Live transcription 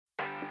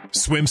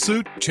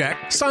Swimsuit? Check.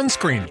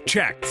 Sunscreen?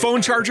 Check. Phone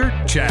charger?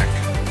 Check.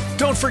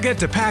 Don't forget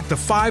to pack the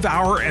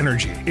 5-Hour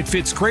Energy. It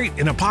fits great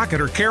in a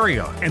pocket or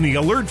carry-on, and the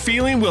alert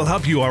feeling will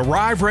help you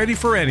arrive ready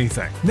for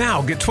anything.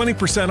 Now get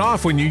 20%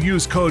 off when you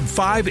use code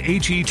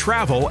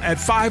 5HETRAVEL at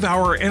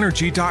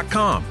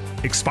 5hourenergy.com.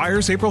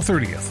 Expires April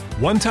 30th.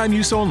 One-time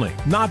use only.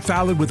 Not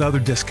valid with other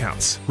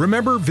discounts.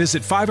 Remember,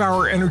 visit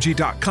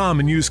 5hourenergy.com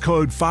and use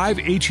code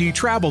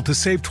 5HETRAVEL to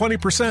save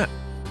 20%.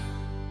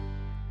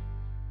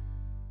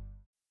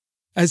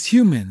 As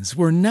humans,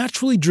 we're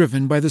naturally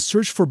driven by the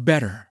search for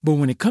better. But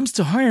when it comes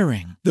to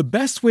hiring, the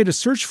best way to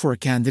search for a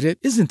candidate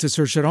isn't to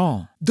search at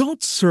all.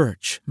 Don't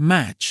search,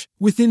 match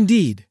with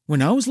Indeed.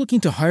 When I was looking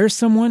to hire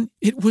someone,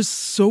 it was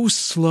so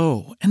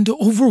slow and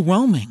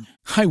overwhelming.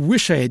 I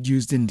wish I had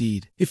used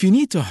Indeed. If you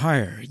need to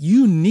hire,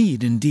 you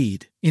need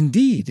Indeed.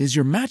 Indeed is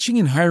your matching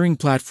and hiring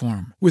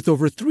platform with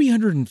over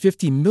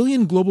 350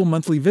 million global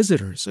monthly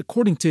visitors,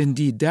 according to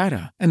Indeed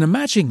data, and a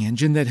matching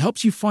engine that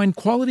helps you find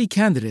quality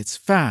candidates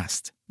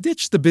fast.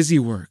 Ditch the busy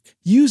work.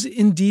 Use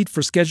Indeed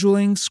for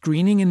scheduling,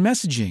 screening, and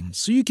messaging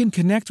so you can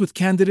connect with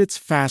candidates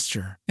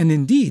faster. And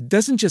Indeed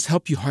doesn't just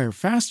help you hire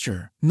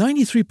faster.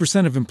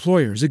 93% of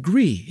employers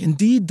agree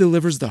Indeed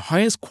delivers the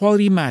highest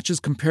quality matches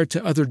compared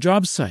to other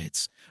job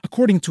sites,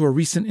 according to a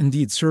recent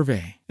Indeed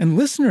survey. And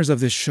listeners of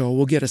this show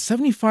will get a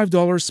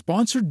 $75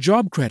 sponsored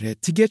job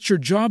credit to get your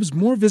jobs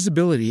more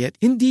visibility at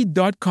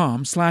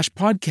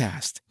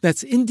Indeed.com/podcast.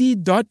 That's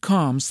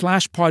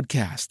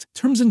Indeed.com/podcast.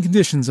 Terms and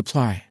conditions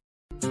apply.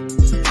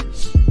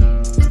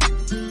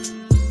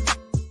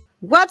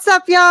 What's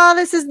up, y'all?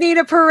 This is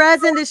Nina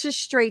Perez, and this is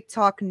Straight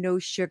Talk, No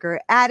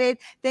Sugar Added.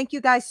 Thank you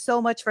guys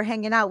so much for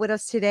hanging out with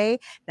us today.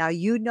 Now,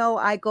 you know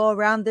I go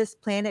around this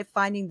planet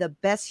finding the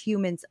best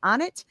humans on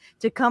it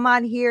to come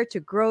on here to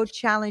grow,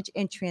 challenge,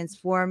 and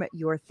transform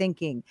your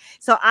thinking.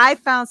 So I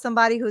found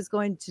somebody who's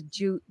going to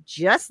do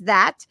just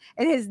that,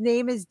 and his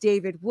name is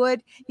David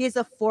Wood. He is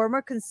a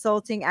former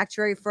consulting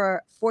actuary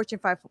for Fortune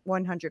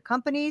 100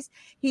 companies.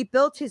 He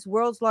built his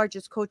world's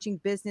largest coaching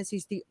business.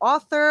 He's the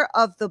author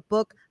of the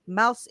book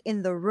Mouse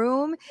in the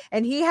Room,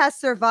 and he has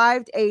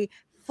survived a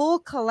full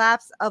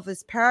collapse of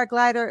his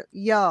paraglider.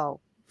 Yo,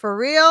 for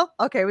real?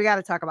 Okay, we got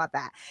to talk about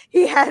that.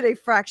 He had a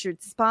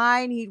fractured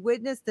spine. He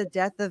witnessed the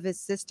death of his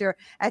sister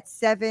at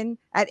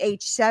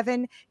age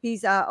 7.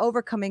 He's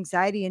overcome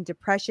anxiety and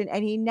depression,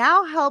 and he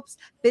now helps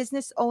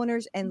business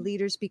owners and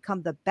leaders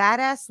become the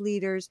badass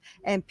leaders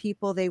and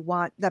people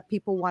want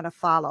to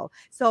follow.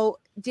 So,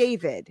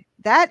 David,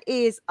 that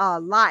is a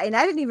lot, and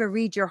I didn't even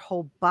read your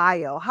whole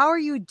bio. How are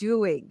you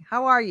doing?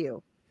 How are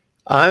you?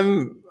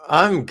 I'm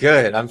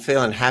good. I'm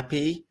feeling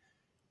happy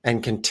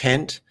and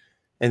content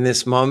in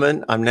this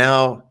moment. I'm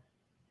now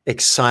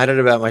excited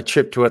about my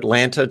trip to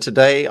Atlanta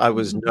today. I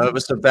was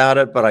nervous about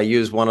it, but I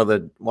used one of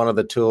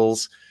the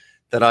tools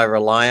that I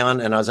rely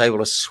on, and I was able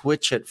to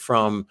switch it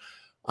from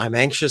I'm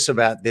anxious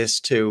about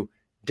this to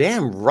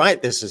damn right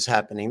this is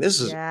happening.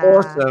 This is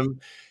awesome.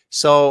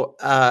 So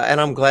and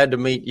I'm glad to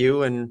meet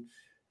you and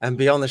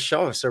be on the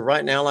show. So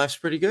right now life's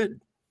pretty good.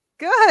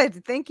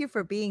 Good. Thank you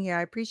for being here.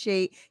 I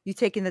appreciate you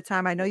taking the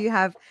time. I know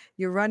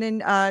you're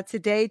running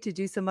today to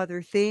do some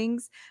other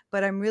things,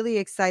 but I'm really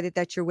excited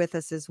that you're with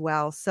us as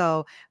well.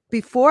 So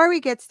before we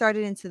get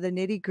started into the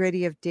nitty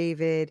gritty of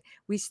David,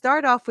 we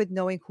start off with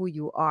knowing who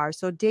you are.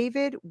 So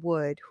David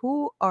Wood,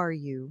 who are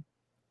you?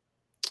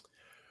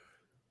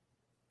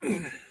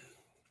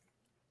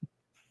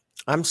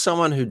 I'm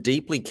someone who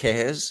deeply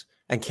cares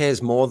and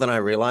cares more than I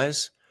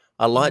realize.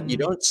 A lot. You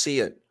don't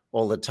see it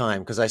all the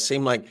time because I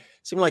seem like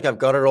I've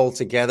got it all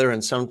together,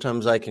 and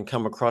sometimes I can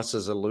come across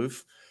as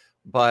aloof,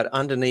 but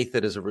underneath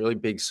it is a really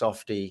big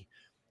softy.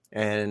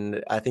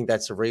 And I think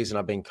that's the reason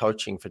I've been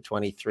coaching for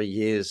 23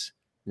 years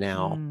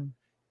now.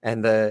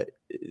 And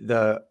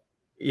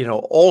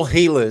all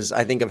healers,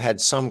 I think, have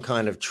had some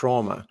kind of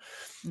trauma.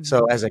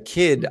 So as a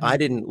kid, I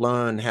didn't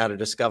learn how to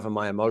discover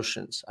my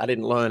emotions. I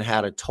didn't learn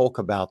how to talk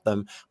about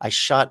them. I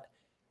shut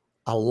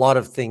a lot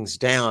of things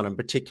down. And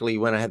particularly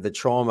when I had the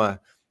trauma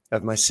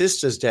of my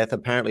sister's death,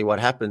 apparently what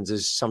happens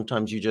is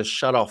sometimes you just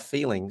shut off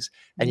feelings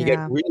and you get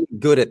really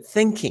good at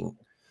thinking.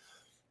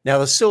 Now,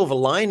 the silver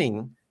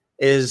lining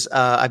is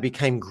I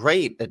became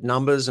great at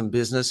numbers and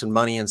business and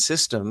money and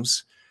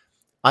systems.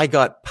 I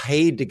got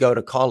paid to go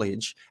to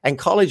college, and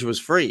college was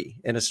free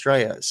in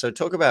Australia. So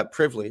talk about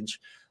privilege.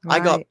 Right.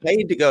 I got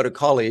paid to go to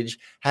college,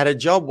 had a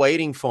job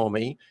waiting for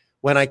me.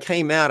 When I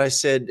came out, I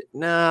said,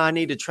 nah, I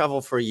need to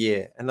travel for a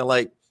year. And they're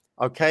like,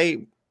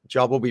 okay,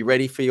 job will be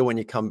ready for you when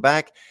you come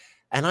back.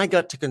 And I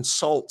got to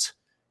consult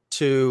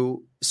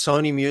to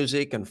Sony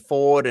Music and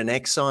Ford and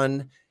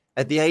Exxon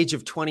at the age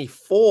of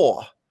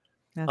 24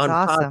 on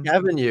Park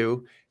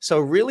Avenue. So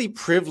really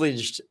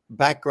privileged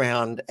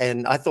background.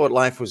 And I thought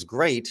life was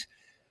great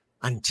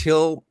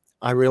until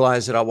I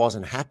realized that I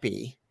wasn't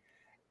happy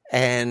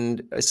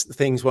and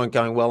things weren't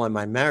going well in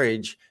my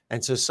marriage.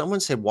 And so someone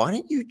said, why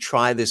don't you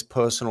try this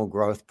personal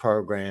growth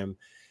program?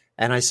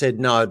 And I said,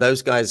 no,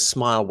 those guys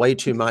smile way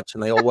too much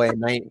and they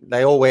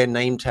all wear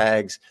name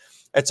tags.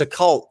 It's a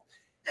cult.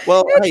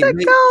 Well, It's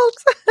a cult.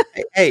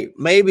 hey,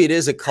 maybe it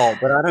is a cult,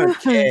 but I don't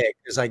care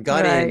because I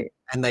got in Right.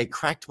 and they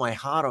cracked my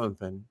heart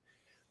open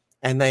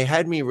and they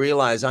had me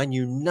realize I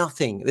knew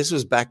nothing. This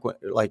was back when,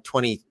 like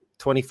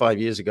 25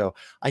 years ago.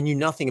 I knew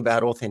nothing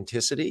about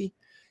authenticity,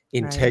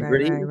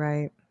 integrity,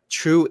 Right.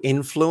 true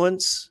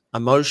influence,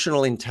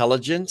 emotional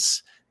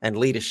intelligence, and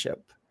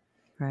leadership.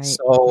 Right.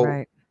 So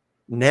Right.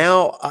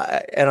 now,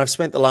 and I've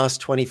spent the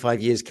last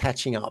 25 years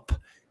catching up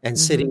and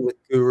sitting with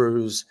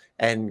gurus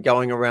and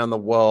going around the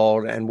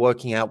world and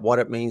working out what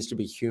it means to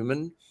be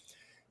human.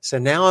 So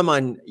now I'm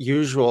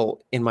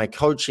unusual in my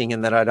coaching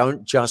in that I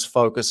don't just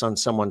focus on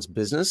someone's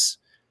business.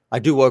 I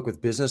do work with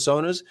business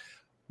owners,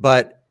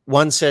 but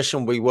one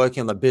session we'll be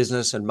working on the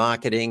business and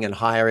marketing and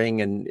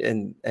hiring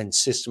and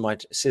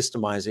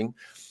systemizing.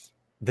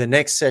 The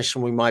next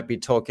session we might be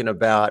talking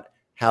about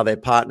how their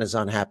partner's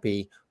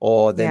unhappy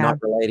or they're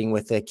not relating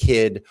with their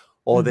kid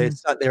or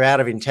they're out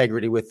of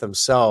integrity with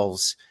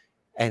themselves.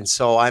 And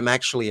so I'm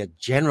actually a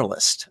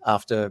generalist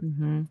after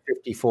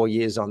 54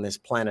 years on this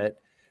planet.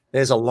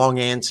 There's a long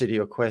answer to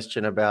your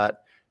question about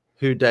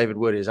who David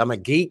Wood is. I'm a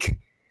geek.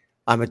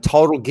 I'm a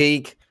total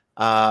geek.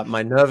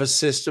 My nervous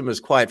system is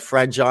quite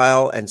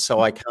fragile, and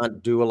so I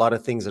can't do a lot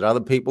of things that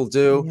other people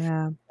do.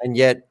 Yeah. And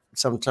yet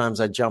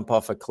sometimes I jump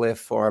off a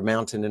cliff or a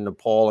mountain in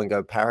Nepal and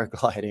go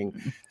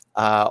paragliding,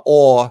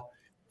 or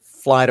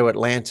fly to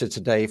Atlanta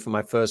today for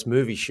my first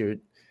movie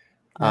shoot.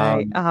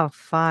 Right. Oh,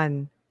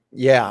 fun.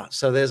 Yeah.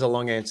 So there's a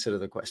long answer to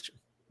the question.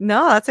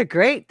 No, that's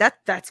great.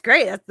 That's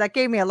great. That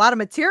gave me a lot of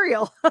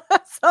material.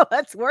 So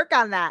let's work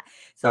on that.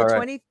 So All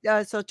right.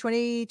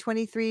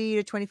 23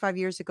 to 25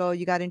 years ago,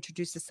 you got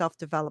introduced to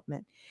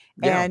self-development.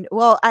 Yeah. And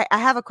well, I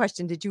have a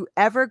question. Did you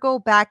ever go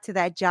back to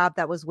that job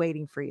that was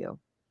waiting for you?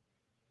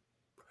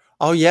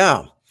 Oh,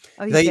 yeah.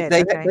 Oh, you They did.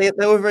 they Okay.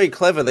 they were very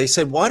clever. They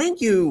said, "Why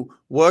don't you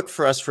work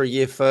for us for a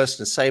year first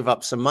and save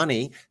up some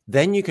money?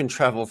 Then you can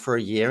travel for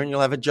a year and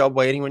you'll have a job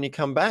waiting when you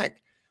come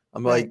back."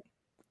 I'm Right. like,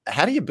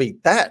 how do you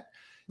beat that?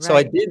 So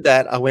I Right. did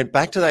that. I went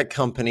back to that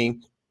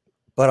company,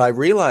 but I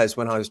realized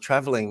when I was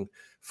traveling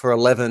for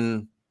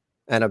 11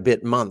 and a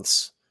bit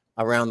months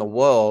around the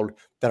world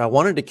that I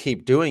wanted to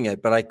keep doing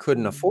it, but I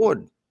couldn't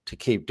afford to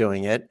keep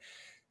doing it.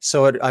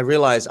 So I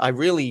realized I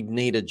really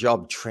need a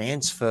job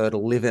transfer to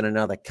live in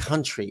another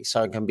country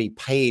so I can be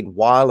paid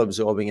while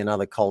absorbing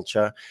another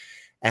culture.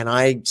 And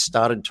I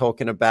started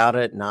talking about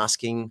it and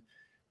asking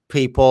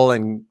people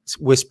and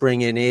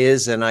whispering in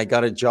ears. And I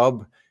got a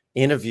job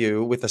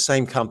interview with the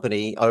same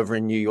company over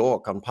in New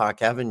York on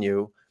Park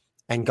Avenue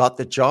and got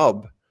the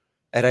job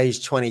at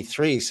age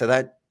 23. So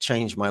that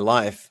changed my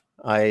life.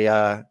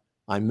 I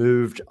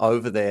moved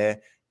over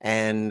there.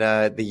 And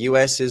the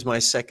US is my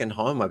second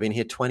home. I've been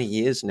here 20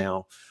 years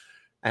now,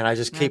 and I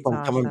just keep That's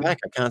on coming awesome. back.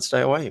 I can't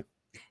stay away.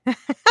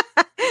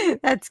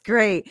 That's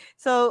great.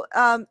 So,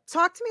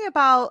 talk to me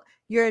about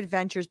your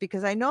adventures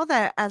because I know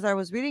that as I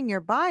was reading your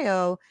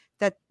bio,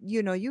 that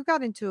you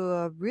got into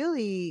a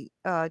really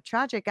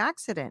tragic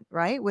accident,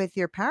 right, with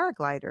your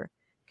paraglider.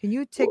 Can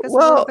you take us a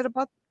little Well, bit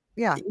about?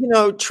 Yeah,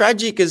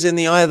 tragic is in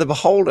the eye of the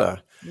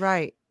beholder,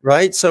 right.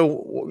 right?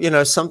 So,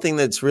 something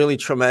that's really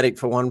traumatic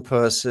for one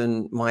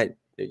person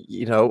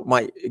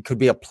it could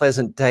be a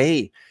pleasant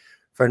day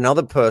for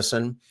another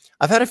person.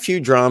 I've had a few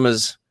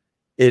dramas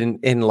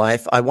in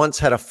life. I once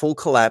had a full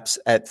collapse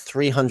at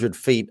 300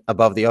 feet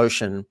above the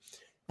ocean,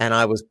 and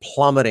I was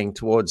plummeting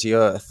towards the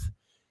earth,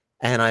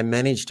 and I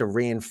managed to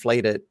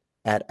reinflate it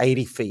at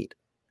 80 feet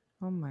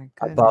Oh my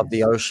above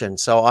the goodness. ocean.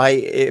 So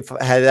if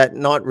I had that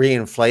not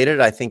reinflated,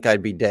 I think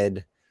I'd be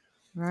dead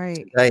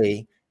Right.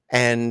 today.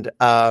 And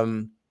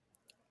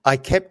I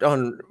kept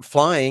on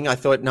flying. I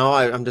thought, no,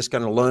 I'm just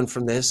going to learn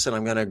from this and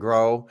I'm going to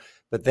grow.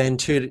 But then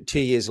two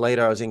years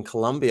later, I was in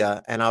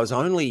Colombia and I was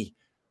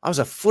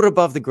a foot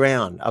above the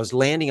ground. I was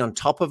landing on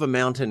top of a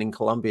mountain in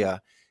Colombia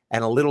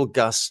and a little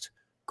gust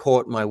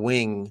caught my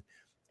wing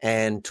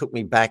and took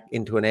me back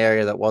into an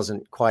area that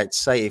wasn't quite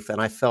safe.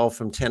 And I fell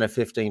from 10 or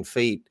 15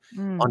 feet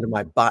onto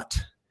my butt.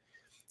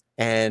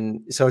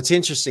 And so it's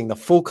interesting. The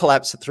full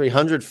collapse at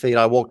 300 feet,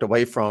 I walked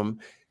away from.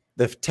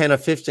 The 10 or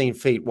 15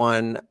 feet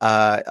one,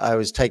 I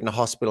was taken to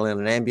hospital in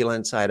an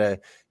ambulance. I had a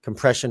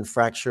compression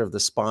fracture of the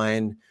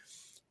spine.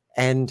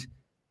 And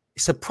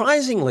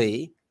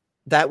surprisingly,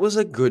 that was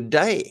a good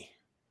day.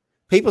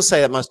 People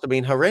say it must have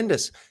been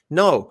horrendous.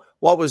 No,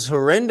 what was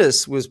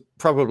horrendous was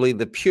probably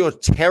the pure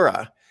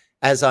terror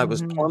as I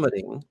was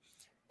plummeting.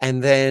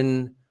 And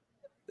then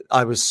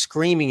I was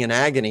screaming in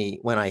agony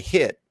when I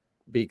hit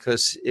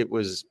because it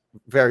was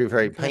very,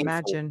 very painful.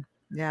 Imagine.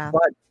 Yeah.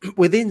 But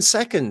within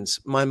seconds,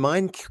 my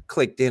mind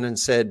clicked in and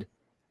said,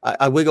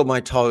 I wiggled my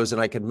toes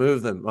and I could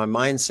move them. My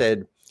mind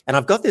said, and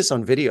I've got this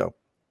on video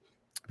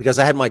because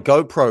I had my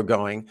GoPro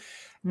going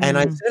and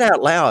I said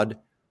out loud,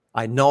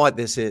 I know what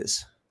this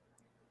is.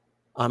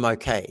 I'm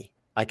okay.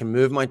 I can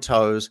move my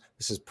toes.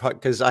 This is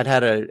because I'd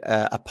had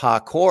a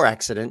parkour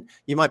accident.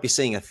 You might be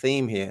seeing a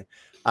theme here.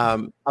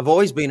 I've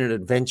always been an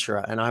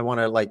adventurer and I want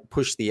to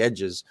push the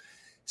edges.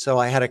 So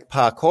I had a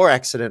parkour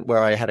accident where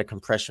I had a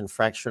compression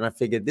fracture and I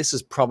figured this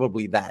is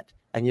probably that.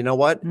 And you know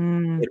what?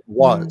 Mm, It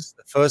was.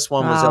 The first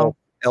one was wow.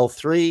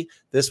 L3.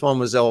 This one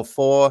was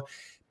L4.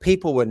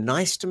 People were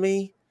nice to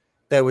me.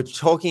 They were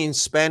talking in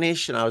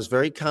Spanish, and I was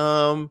very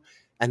calm.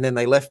 And then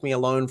they left me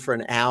alone for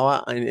an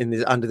hour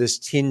under this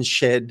tin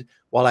shed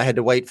while I had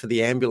to wait for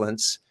the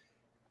ambulance.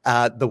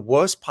 The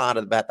worst part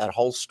about that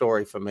whole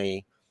story for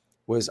me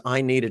was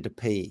I needed to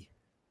pee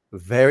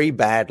very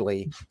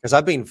badly because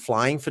I've been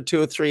flying for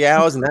 2 or 3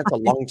 hours, and that's a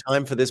long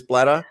time for this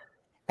bladder.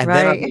 And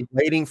then I've Right. been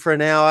waiting for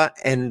an hour,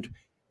 and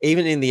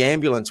even in the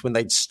ambulance, when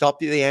they'd stop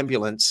the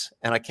ambulance,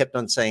 and I kept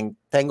on saying,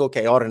 tengo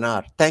que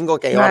orinar,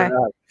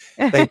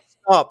 Right. they'd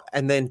stop,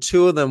 and then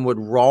 2 of them would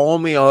roll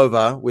me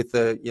over with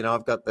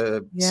I've got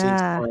the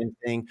Yeah. C-spine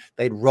thing.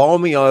 They'd roll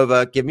me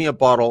over, give me a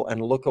bottle,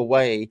 and look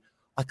away.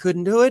 I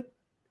couldn't do it.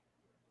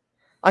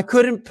 I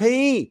couldn't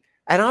pee.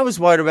 And I was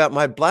worried about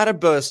my bladder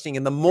bursting.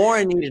 And the more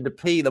I needed to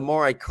pee, the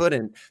more I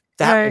couldn't.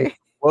 That was Right.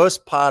 the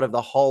worst part of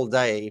the whole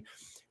day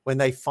when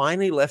they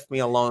finally left me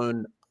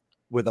alone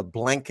with a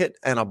blanket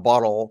and a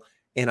bottle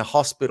in a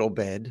hospital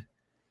bed.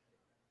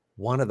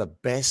 One of the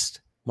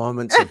best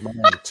moments of my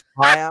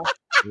entire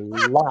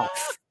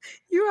life.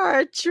 You are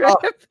a trip.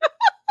 Oh,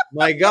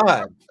 my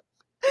God.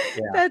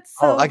 Yeah. That's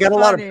so I got a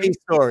lot of funny. pee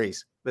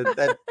stories, but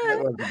that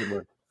was a good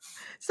one.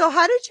 So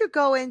how did you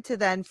go into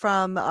then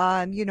from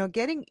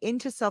getting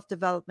into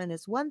self-development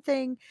is one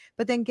thing,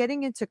 but then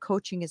getting into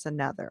coaching is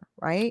another,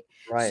 right?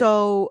 Right.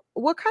 So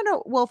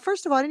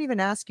first of all, I didn't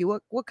even ask you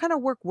what kind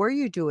of work were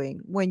you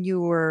doing when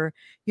you were,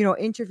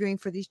 interviewing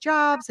for these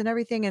jobs and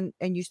everything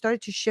and you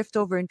started to shift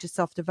over into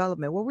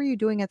self-development. What were you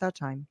doing at that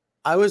time?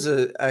 I was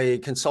a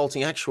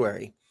consulting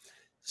actuary.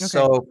 Okay.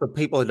 So for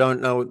people who don't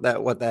know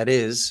what that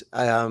is,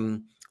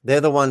 they're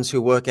the ones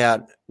who work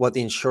out what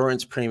the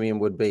insurance premium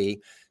would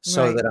be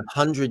so Right. that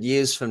 100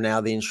 years from now,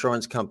 the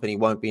insurance company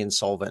won't be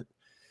insolvent.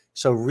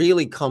 So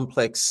really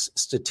complex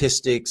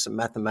statistics and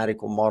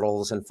mathematical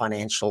models and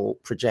financial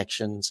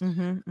projections.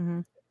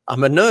 Mm-hmm.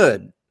 I'm a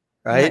nerd,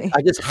 right? Right.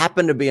 I just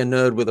happen to be a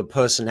nerd with a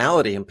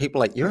personality, and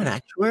people are like, you're an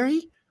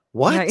actuary?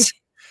 What? Right.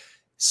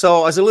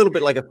 So I was a little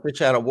bit like a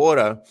fish out of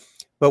water.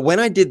 But when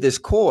I did this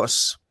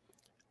course,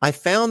 I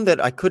found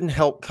that I couldn't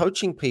help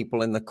coaching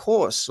people in the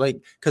course,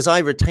 because I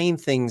retain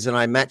things and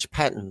I match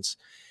patterns.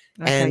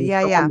 Okay. And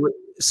Yeah.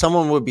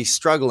 someone would be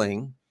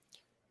struggling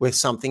with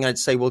something. I'd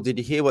say, well, did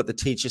you hear what the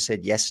teacher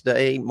said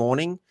yesterday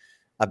morning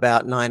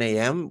about 9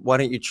 a.m.? Why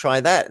don't you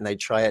try that? And they'd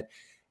try it.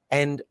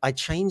 And I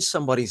changed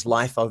somebody's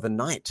life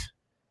overnight.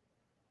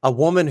 A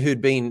woman who'd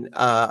been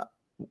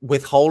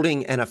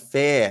withholding an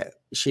affair.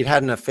 She'd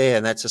had an affair,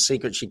 and that's a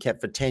secret she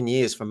kept for 10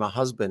 years from her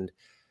husband,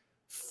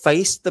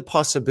 faced the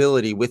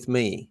possibility with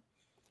me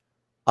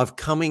of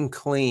coming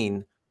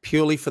clean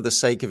purely for the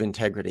sake of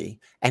integrity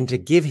and to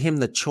give him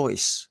the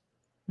choice.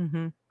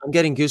 Mm-hmm. I'm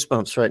getting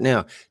goosebumps right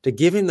now, to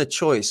give him the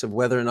choice of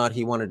whether or not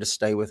he wanted to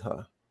stay with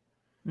her.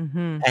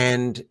 Mm-hmm.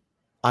 And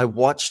I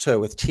watched her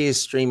with tears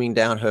streaming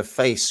down her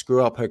face,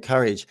 screw up her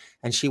courage,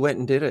 and she went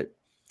and did it.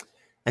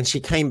 And she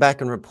came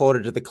back and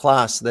reported to the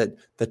class that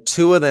the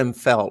 2 of them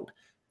felt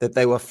that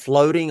they were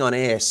floating on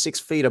air 6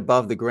 feet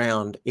above the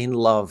ground in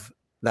love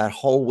that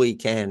whole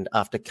weekend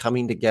after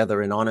coming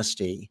together in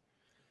honesty.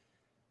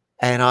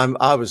 And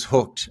I was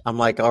hooked. I'm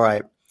like, all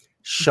right,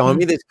 show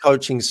me this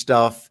coaching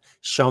stuff.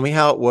 Show me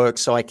how it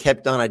works. So I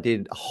kept on. I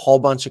did a whole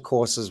bunch of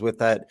courses with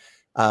that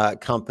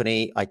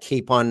company. I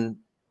keep on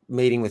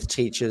meeting with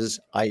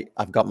teachers.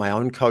 I've got my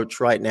own coach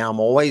right now.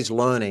 I'm always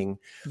learning.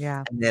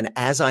 Yeah. And then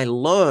as I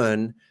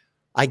learn,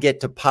 I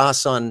get to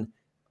pass on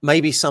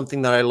maybe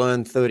something that I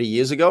learned 30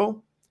 years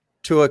ago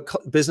to a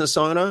business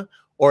owner,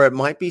 or it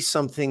might be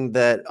something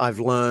that I've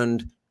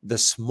learned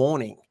this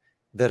morning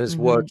that is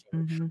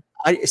working.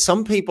 Mm-hmm.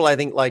 Some people, I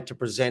think, like to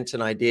present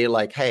an idea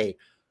like, hey,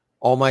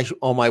 all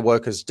my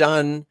work is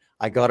done.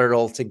 I got it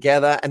all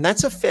together. And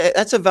that's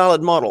a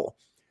valid model.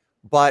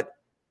 But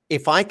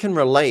if I can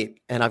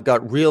relate and I've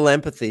got real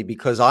empathy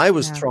because I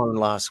was thrown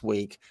last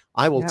week,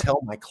 I will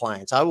tell my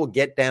clients, I will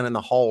get down in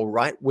the hole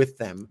right with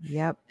them.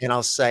 Yep. And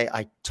I'll say,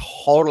 I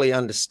totally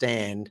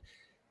understand.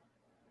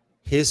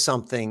 Here's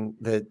something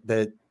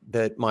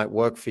that might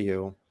work for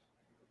you.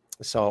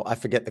 So I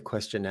forget the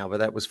question now, but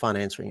that was fun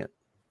answering it.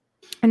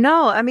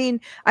 No, I mean,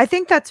 I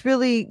think that's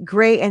really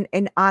great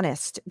and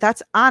honest.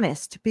 That's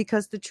honest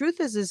because the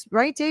truth is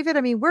right, David?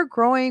 I mean, we're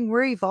growing,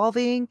 we're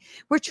evolving,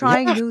 we're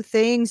trying new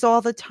things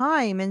all the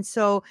time. And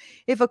so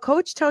if a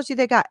coach tells you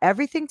they got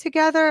everything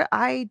together,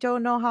 I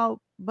don't know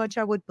how much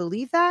I would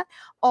believe that.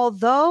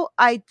 Although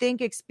I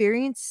think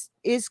experience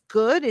is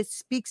good. It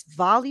speaks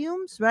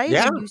volumes, right?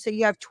 Yeah. When you say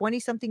you have 20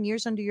 something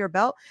years under your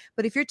belt,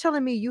 but if you're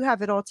telling me you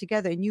have it all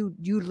together and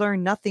you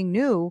learn nothing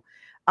new,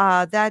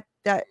 that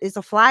is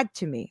a flag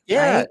to me.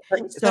 Yeah.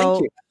 Right? Thank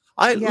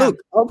you. Look,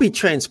 I'll be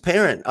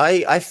transparent.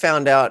 I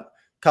found out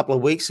a couple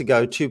of weeks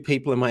ago, 2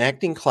 people in my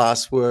acting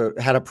class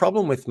had a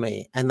problem with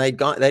me, and they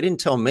didn't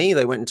tell me.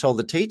 They went and told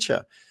the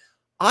teacher.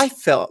 I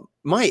felt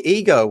my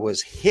ego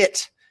was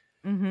hit.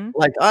 Mm-hmm.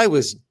 Like I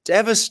was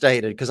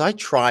devastated because I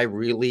try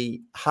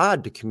really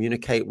hard to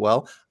communicate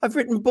well. I've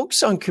written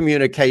books on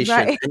communication,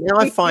 and now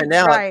I find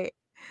out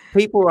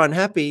people are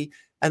unhappy.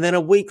 And then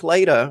a week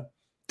later,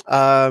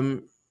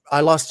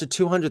 I lost a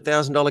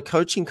 $200,000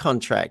 coaching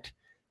contract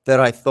that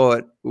I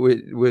thought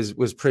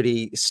was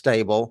pretty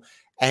stable.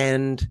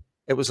 And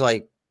it was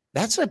like,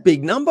 that's a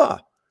big number.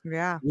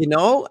 Yeah.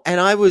 And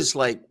I was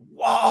like,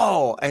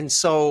 whoa. And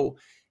so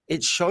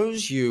it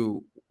shows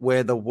you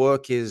where the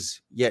work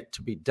is yet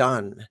to be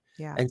done.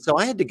 Yeah. And so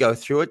I had to go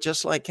through it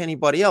just like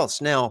anybody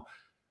else. Now,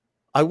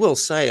 I will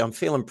say I'm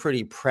feeling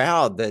pretty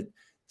proud that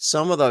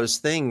some of those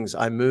things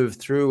I moved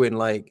through in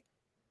like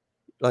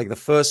the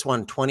first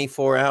one,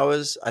 24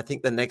 hours. I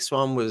think the next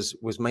one was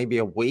maybe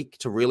a week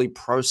to really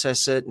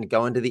process it and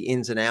go into the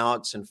ins and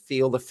outs and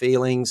feel the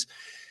feelings.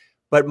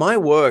 But my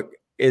work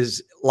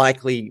is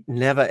likely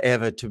never,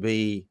 ever to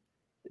be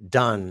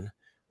done.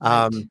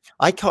 Right.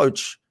 I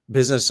coach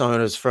business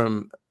owners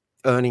from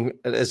earning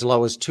as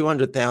low as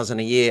 200,000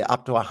 a year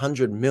up to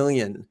 100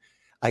 million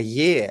a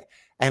year.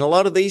 And a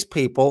lot of these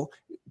people,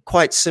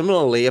 quite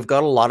similarly, have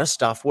got a lot of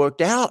stuff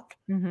worked out.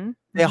 Mm-hmm.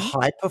 They're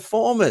high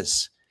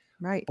performers.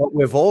 Right. But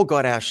we've all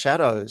got our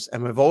shadows,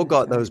 and we've all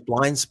got those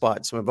blind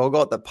spots. And we've all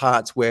got the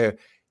parts where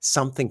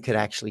something could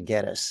actually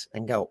get us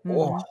and go,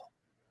 oh,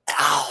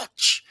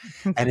 ouch.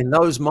 And in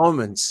those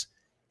moments,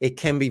 it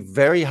can be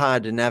very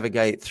hard to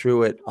navigate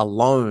through it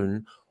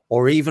alone,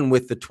 or even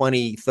with the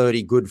 20,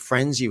 30 good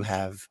friends you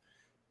have.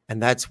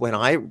 And that's when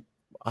I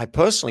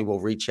personally will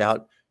reach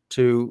out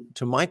to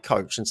my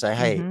coach and say,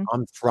 hey,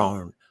 I'm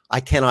thrown. I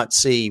cannot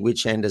see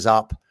which end is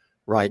up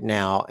right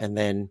now. And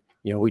then,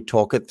 we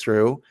talk it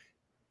through,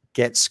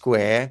 get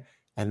square,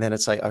 and then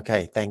it's like,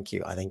 okay, thank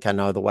you. I think I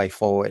know the way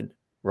forward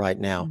right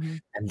now.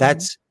 And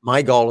that's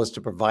my goal, is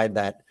to provide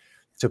that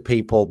to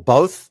people,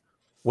 both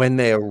when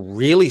they're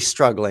really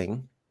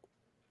struggling,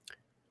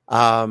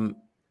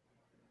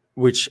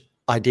 which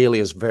ideally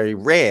is very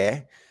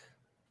rare,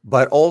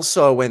 but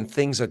also when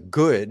things are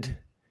good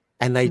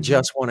and they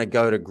just want to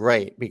go to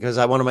great. Because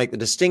I want to make the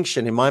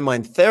distinction. In my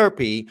mind,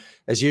 therapy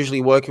is usually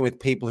working with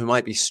people who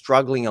might be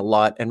struggling a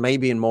lot and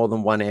maybe in more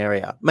than one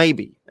area,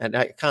 maybe. And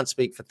I can't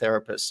speak for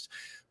therapists,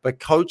 but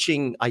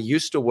coaching, I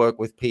used to work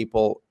with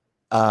people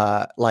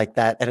like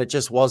that, and it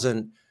just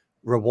wasn't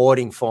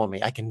rewarding for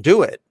me. I can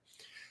do it,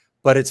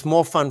 but it's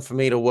more fun for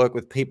me to work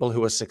with people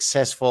who are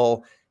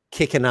successful,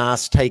 kicking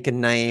ass,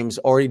 taking names,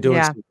 already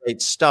doing some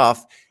great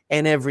stuff.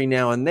 And every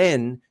now and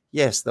then,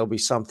 yes, there'll be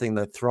something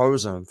that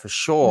throws them for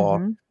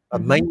sure.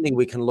 But mainly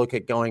we can look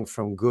at going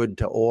from good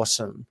to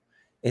awesome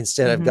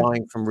instead of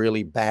going from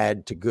really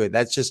bad to good.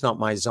 That's just not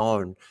my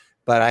zone.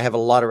 But I have a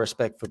lot of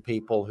respect for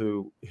people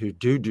who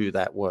do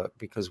that work,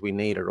 because we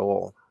need it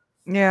all.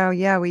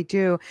 Yeah, we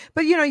do.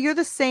 But you're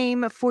the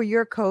same for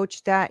your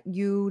coach that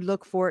you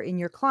look for in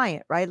your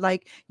client, right?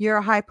 Like, you're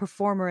a high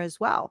performer as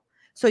well.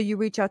 So you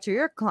reach out to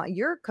your client,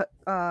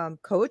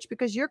 coach,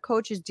 because your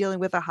coach is dealing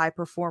with a high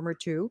performer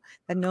too,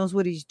 that knows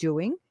what he's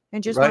doing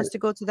and just wants to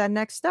go to that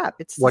next step.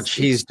 It's what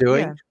she's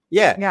doing.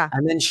 Yeah.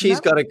 And then she's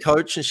got a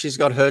coach, and she's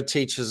got her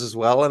teachers as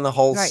well. And the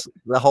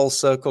whole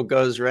circle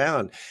goes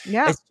around.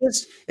 Yeah.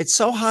 It's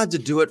so hard to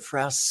do it for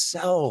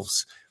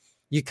ourselves.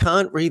 You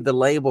can't read the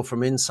label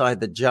from inside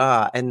the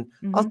jar. And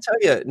I'll tell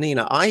you,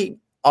 Nina, I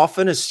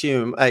often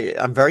assume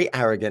I'm very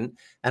arrogant,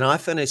 and I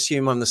often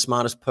assume I'm the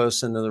smartest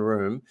person in the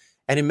room.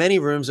 And in many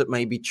rooms, it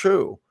may be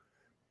true,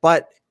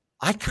 but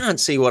I can't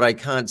see what I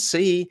can't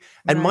see.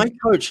 And my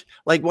coach,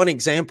 like one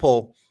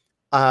example,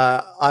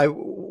 I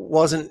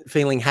wasn't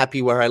feeling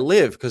happy where I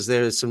live because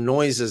there's some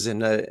noises in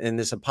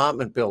this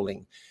apartment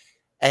building,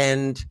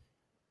 and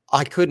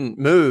I couldn't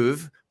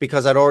move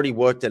because I'd already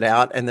worked it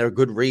out, and there are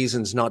good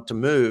reasons not to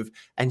move.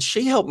 And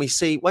she helped me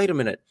see, wait a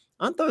minute,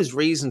 aren't those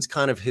reasons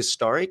kind of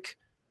historic?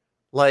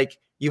 Like,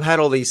 you had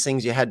all these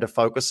things you had to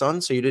focus on,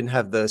 so you didn't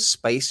have the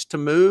space to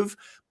move.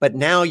 But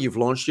now you've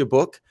launched your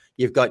book,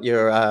 you've got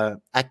your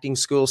acting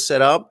school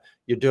set up,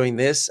 you're doing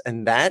this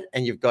and that,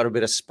 and you've got a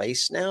bit of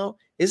space now.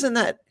 Isn't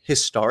that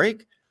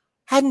historic?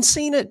 Hadn't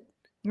seen it.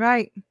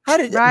 Right. Had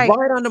it right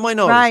under my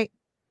nose. Right.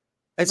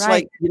 It's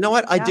like, you know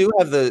what? I do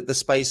have the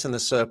space and the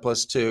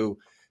surplus to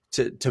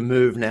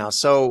move now.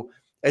 So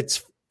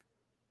it's,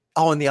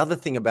 and the other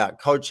thing about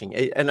coaching,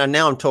 and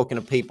now I'm talking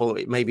to people,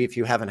 maybe if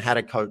you haven't had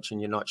a coach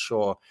and you're not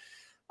sure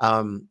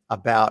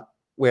about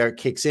where it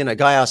kicks in. A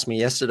guy asked me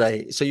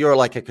yesterday, so you're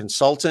like a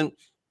consultant,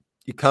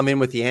 you come in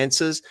with the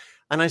answers.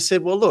 And I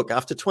said, well, look,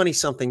 after 20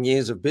 something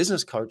years of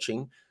business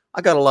coaching,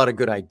 I got a lot of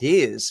good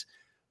ideas,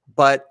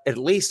 but at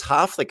least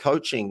half the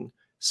coaching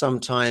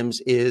sometimes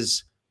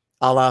is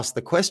I'll ask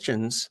the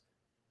questions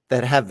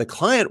that have the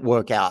client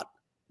work out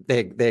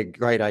their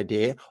great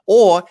idea,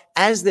 or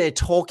as they're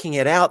talking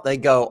it out, they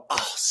go,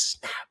 oh,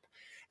 snap.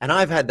 And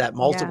I've had that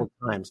multiple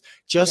times.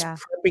 Just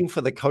prepping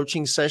for the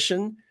coaching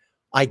session,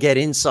 I get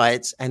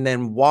insights. And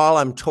then while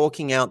I'm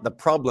talking out the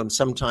problem,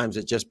 sometimes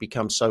it just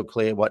becomes so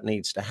clear what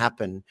needs to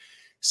happen.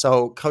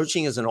 So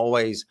coaching isn't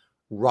always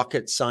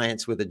rocket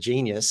science with a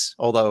genius,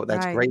 although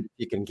that's great if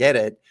you can get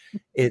it.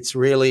 It's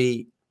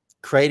really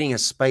creating a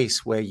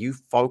space where you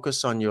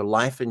focus on your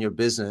life and your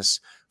business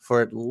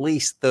for at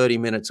least 30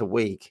 minutes a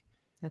week.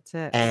 That's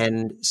it.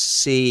 And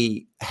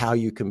see how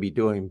you can be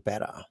doing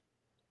better.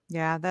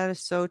 Yeah, that is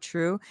so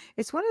true.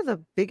 It's one of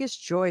the biggest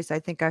joys I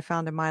think I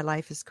found in my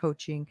life is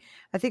coaching.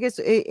 I think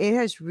it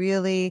has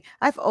really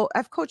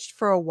I've coached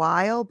for a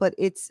while, but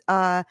it's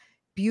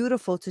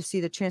beautiful to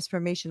see the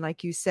transformation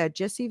like you said,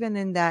 just even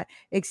in that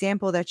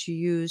example that you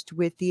used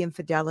with the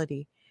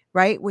infidelity,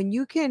 right? When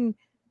you can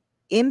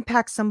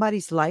impact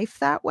somebody's life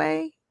that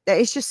way,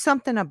 it's just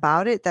something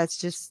about it that's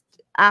just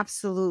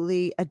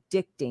absolutely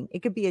addicting. It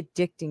could be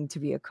addicting to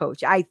be a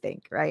coach, I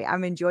think, right?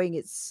 I'm enjoying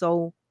it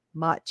so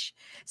much.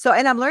 So,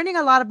 and I'm learning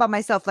a lot about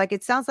myself. Like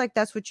it sounds like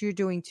that's what you're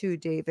doing too,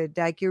 David.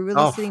 Like you're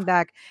really Oh, sitting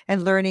back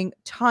and learning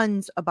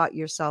tons about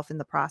yourself in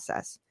the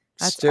process.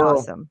 That's still,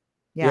 awesome.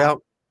 Yeah. yep,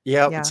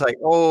 yep. Yeah. It's like,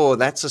 oh,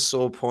 that's a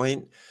sore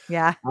point.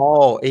 Yeah.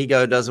 Oh,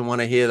 ego doesn't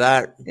want to hear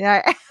that.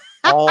 Yeah.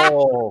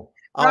 Oh,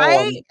 oh,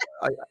 Right?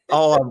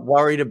 I'm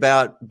worried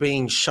about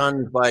being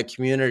shunned by a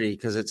community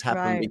because it's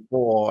happened Right.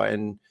 before,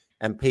 and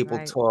people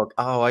Right. talk,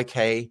 oh,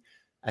 okay,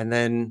 and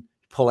then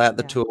pull out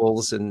the Yeah.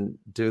 tools and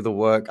do the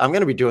work. I'm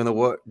going to be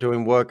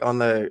doing work on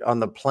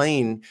the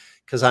plane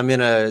because I'm in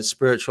a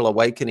spiritual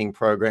awakening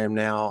program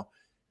now,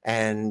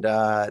 and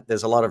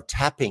there's a lot of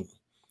tapping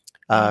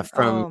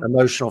from Oh,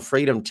 emotional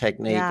freedom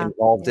technique yeah.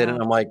 involved in it. Yeah.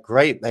 I'm like,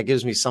 great, that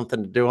gives me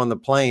something to do on the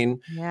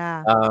plane.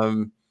 Yeah.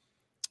 Um,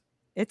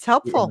 It's yeah,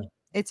 helpful.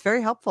 It's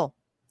very helpful.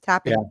 yeah.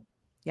 Tapping.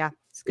 Yeah.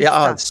 It's good Yeah,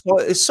 oh,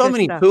 stuff. it's so Good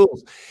many stuff.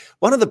 tools.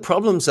 One of the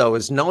problems, though,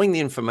 is knowing the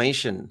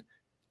information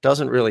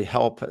doesn't really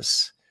help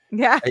us.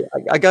 Yeah.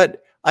 I got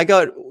I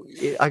got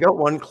I got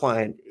one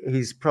client.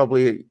 He's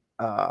probably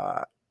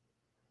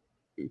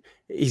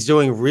he's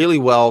doing really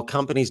well.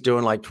 Company's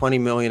doing like 20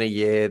 million a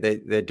year.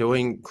 They're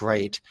doing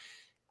great.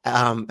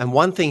 And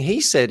one thing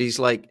he said, he's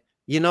like,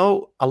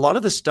 a lot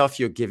of the stuff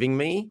you're giving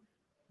me,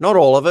 not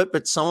all of it,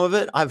 but some of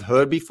it I've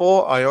heard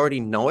before. I already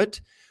know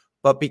it,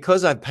 but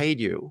because I've paid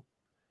you,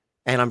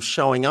 and I'm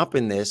showing up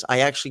in this, I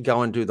actually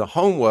go and do the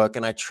homework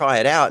and I try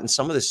it out. And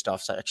some of this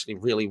stuff's actually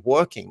really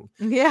working.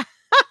 Yeah.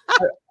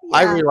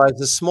 I Yeah. realized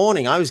this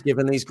morning I was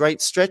given these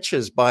great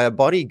stretches by a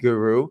body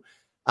guru,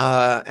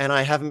 and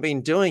I haven't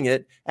been doing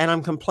it. And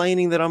I'm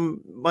complaining that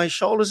my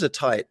shoulders are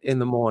tight in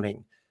the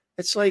morning.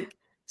 It's like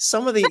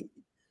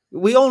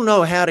we all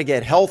know how to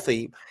get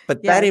healthy,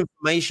 but that Yes.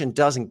 information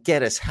doesn't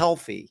get us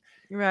healthy.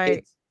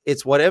 Right.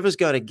 It's whatever's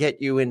going to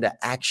get you into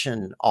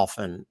action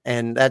often.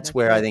 And that's That's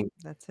where I it. think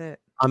That's it.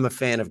 I'm a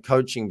fan of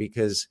coaching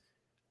because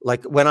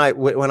like when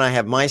I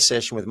have my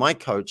session with my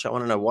coach, I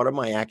want to know what are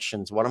my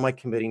actions, what am I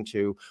committing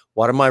to,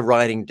 what am I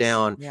writing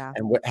down, Yeah.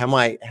 and how am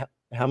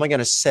I going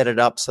to set it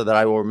up so that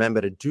I will remember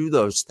to do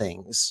those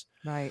things,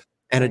 Right.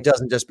 and Right. it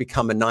doesn't just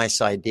become a nice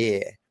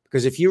idea.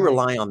 Because if you Right.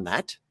 rely on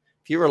that,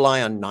 if you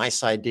rely on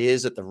nice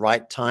ideas at the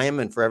right time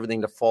and for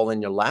everything to fall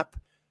in your lap,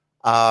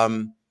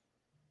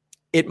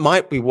 it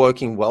might be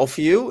working well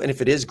for you, and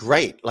if it is,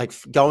 great. Like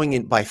going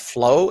in by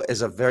flow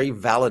is a very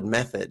valid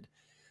method.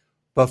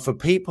 But for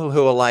people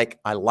who are like,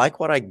 I like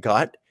what I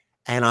got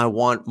and I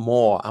want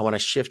more, I want to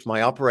shift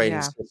my operating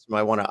Yeah. system,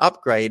 I want to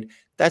upgrade,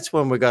 that's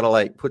when we got to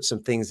like put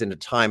some things into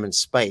time and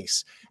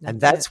space. And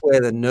That's that's where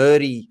the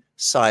nerdy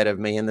side of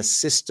me and the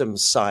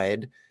systems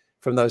side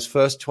from those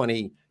first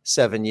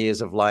 27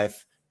 years of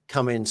life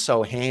come in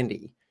so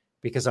handy,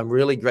 because I'm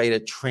really great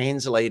at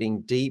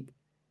translating deep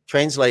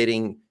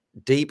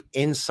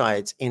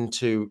insights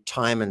into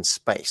time and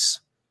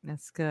space.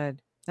 That's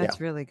good. Yeah.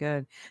 That's really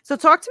good. So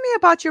talk to me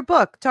about your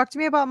book. Talk to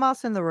me about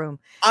Mouse in the Room.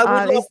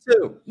 I would love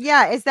to.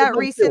 Yeah. Is Would that love to.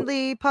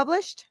 recently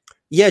published?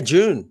 Yeah,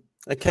 June.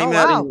 It came Oh,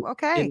 out wow.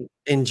 Okay.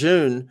 in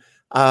June.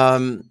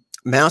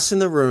 Mouse in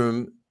the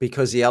Room,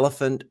 because the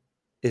elephant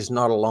is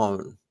not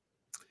alone.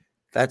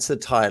 That's the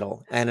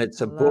title. And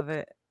it's a I love book.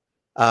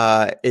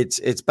 it.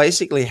 It's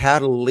basically how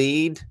to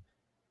lead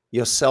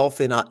yourself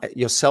and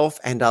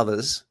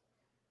others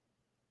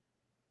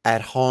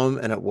at home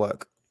and at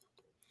work.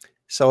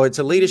 So it's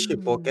a leadership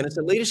book, and it's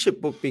a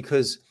leadership book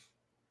because,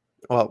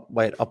 well,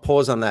 wait, I'll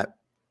pause on that.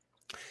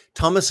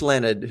 Thomas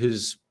Leonard,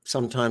 who's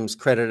sometimes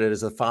credited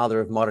as the father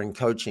of modern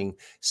coaching,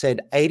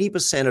 said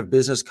 80% of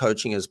business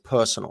coaching is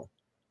personal.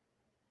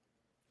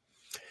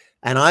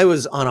 And I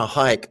was on a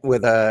hike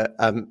with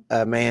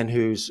a man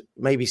who's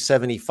maybe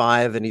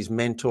 75, and he's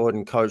mentored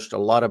and coached a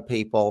lot of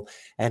people.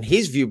 And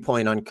his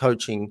viewpoint on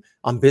coaching,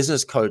 on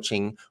business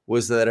coaching,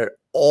 was that it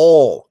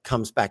all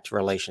comes back to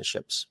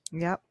relationships.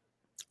 Yep.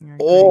 I agree.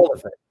 All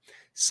of it.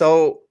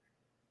 So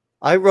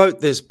I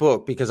wrote this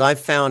book because I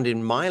found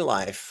in my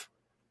life,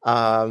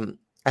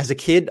 as a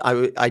kid,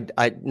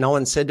 no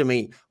one said to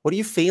me, "What are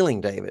you feeling,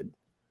 David?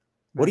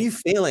 What are you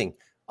feeling?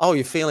 Oh,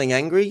 you're feeling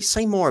angry?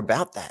 Say more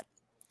about that.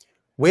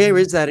 Where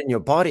is that in your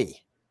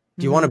body?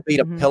 Do you want to beat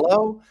a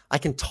pillow? I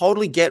can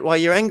totally get why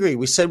you're angry.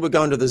 We said we're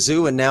going to the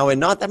zoo and now we're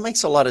not. That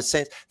makes a lot of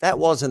sense. That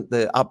wasn't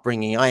the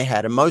upbringing I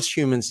had, and most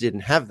humans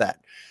didn't have that.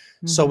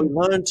 So we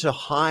learned to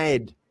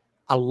hide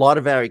a lot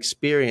of our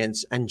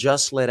experience and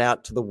just let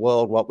out to the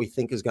world what we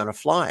think is going to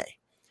fly.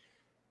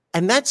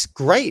 And that's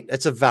great.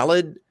 It's a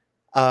valid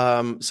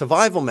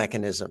survival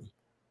mechanism.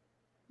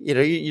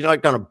 You're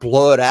not going to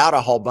blurt out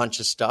a whole bunch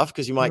of stuff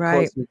because you might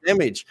cause some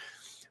damage.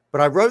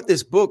 But I wrote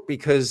this book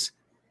because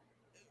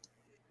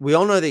we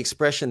all know the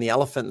expression, the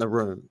elephant in the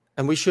room,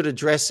 and we should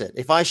address it.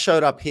 If I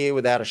showed up here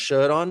without a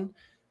shirt on,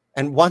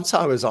 and once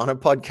I was on a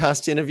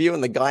podcast interview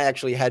and the guy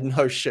actually had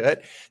no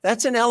shirt,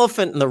 that's an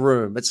elephant in the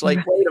room. It's like,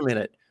 wait a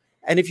minute.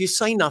 And if you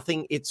say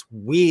nothing, it's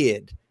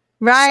weird.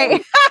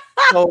 Right.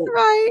 So,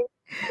 Right.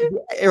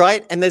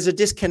 right. And there's a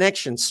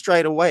disconnection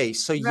straight away.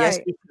 So yes,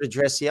 Right. we should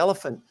address the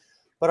elephant.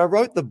 But I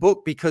wrote the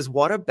book because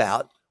what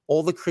about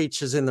all the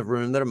creatures in the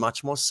room that are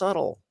much more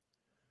subtle?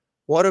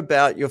 What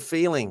about your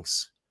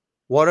feelings?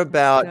 What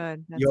about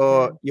Good. That's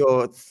your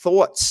good.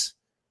 thoughts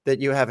that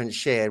you haven't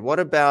shared? What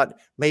about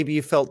maybe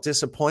you felt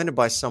disappointed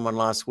by someone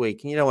last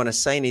week and you don't want to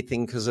say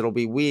anything because it'll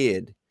be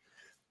weird?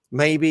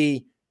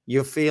 Maybe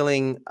you're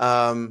feeling,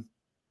 I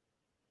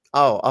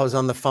was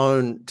on the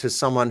phone to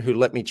someone who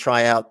let me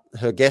try out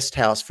her guest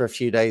house for a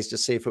few days to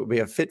see if it would be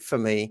a fit for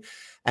me.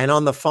 And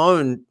on the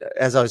phone,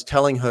 as I was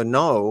telling her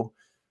no,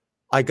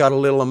 I got a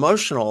little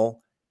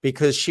emotional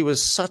because she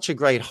was such a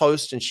great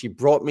host and she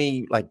brought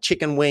me like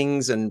chicken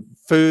wings and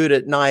food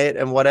at night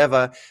and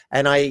whatever.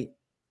 And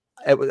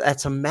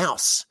that's a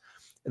mouse.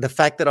 The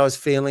fact that I was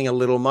feeling a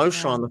little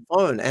emotional on the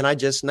phone, and I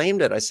just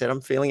named it. I said,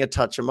 I'm feeling a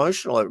touch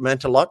emotional. It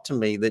meant a lot to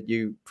me that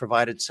you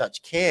provided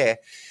such care.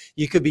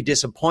 You could be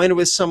disappointed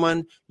with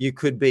someone. You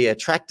could be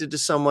attracted to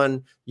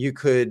someone. You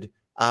could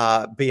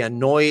be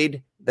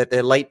annoyed that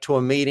they're late to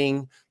a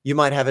meeting. You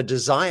might have a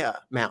desire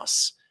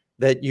mouse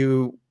that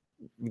you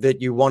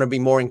want to be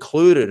more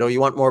included, or you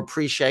want more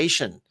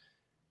appreciation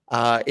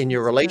in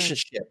your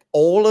relationship.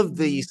 All of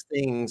these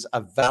things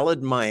are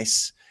valid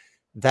mice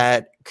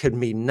that could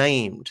be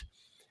named.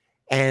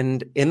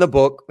 And in the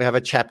book, we have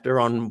a chapter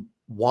on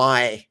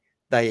why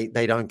they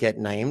don't get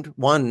named.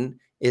 One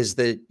is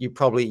that you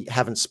probably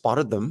haven't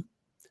spotted them.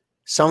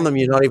 Some of them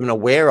you're not even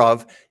aware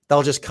of.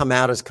 They'll just come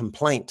out as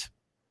complaint.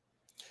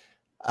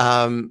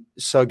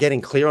 So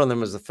getting clear on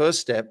them is the first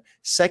step.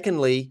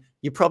 Secondly,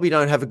 you probably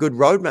don't have a good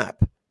roadmap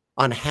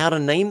on how to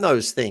name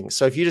those things.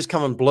 So if you just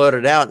come and blurt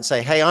it out and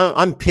say, hey,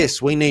 I'm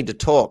pissed, we need to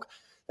talk.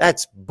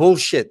 That's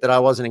bullshit that I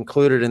wasn't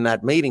included in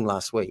that meeting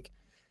last week.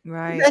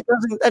 Right.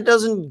 That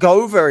doesn't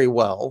go very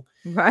well.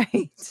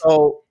 Right.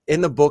 So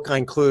in the book, I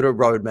include a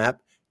roadmap.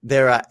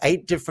 There are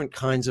 8 different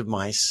kinds of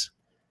mice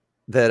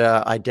that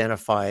are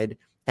identified,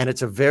 and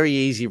it's a very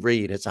easy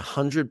read. It's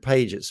 100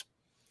 pages.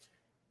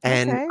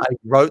 And I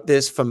wrote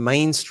this for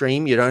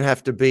mainstream. You don't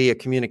have to be a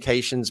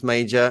communications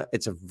major.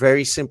 It's a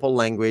very simple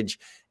language.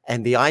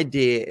 And the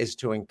idea is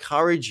to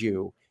encourage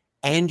you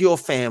and your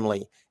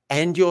family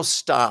and your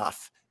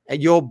staff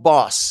and your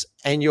boss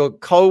and your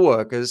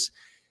coworkers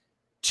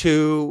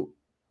to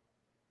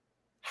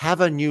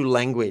have a new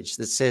language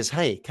that says,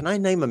 hey, can I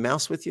name a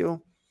mouse with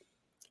you?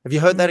 Have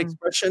you heard that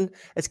expression?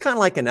 It's kind of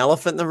like an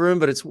elephant in the room,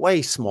 but it's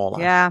way smaller.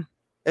 Yeah.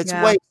 It's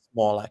way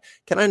smaller.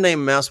 Can I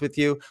name a mouse with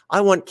you? I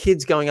want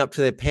kids going up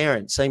to their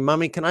parents saying,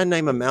 Mommy, can I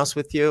name a mouse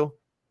with you?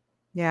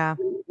 Yeah.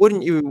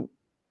 Wouldn't you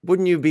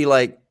be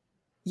like,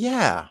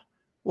 yeah,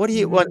 what do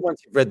you want?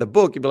 Once you've read the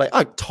book, you'd be like,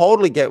 I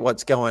totally get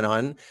what's going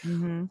on.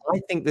 I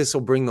think this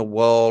will bring the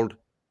world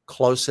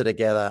closer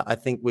together. I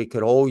think we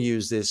could all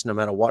use this no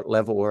matter what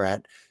level we're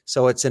at.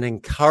 So it's an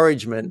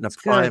encouragement and a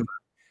primer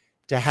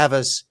to have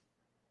us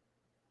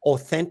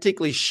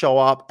authentically show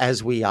up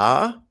as we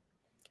are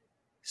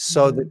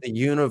so that the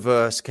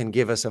universe can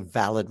give us a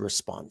valid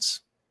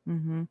response.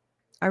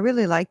 I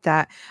really like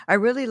that. I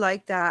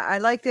like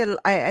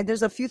that.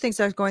 There's a few things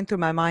that are going through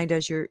my mind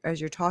as you're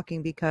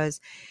talking, because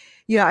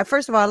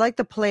first of all, I like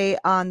the play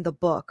on the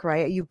book,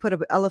 right? You put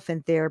an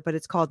elephant there, but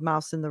it's called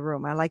Mouse in the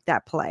Room. I like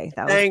that play.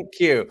 Thank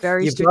you.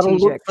 Very You've strategic. got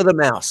to look for the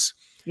mouse.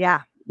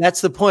 Yeah.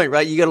 That's the point,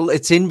 right?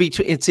 it's in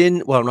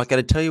between. Well, I'm not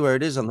going to tell you where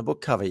it is on the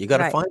book cover. You got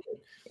to find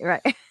it.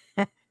 Right.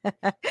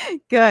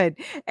 Good.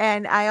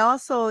 And I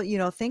also,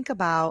 think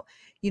about,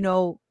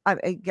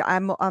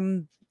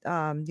 I'm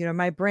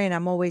my brain,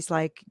 I'm always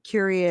like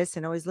curious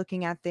and always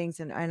looking at things,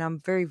 and I'm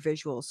very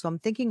visual. So I'm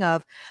thinking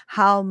of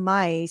how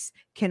mice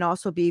can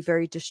also be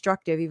very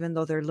destructive, even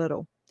though they're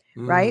little.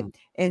 Right.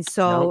 And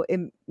so it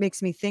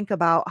makes me think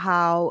about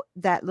how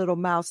that little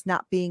mouse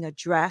not being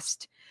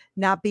addressed,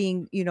 not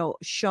being,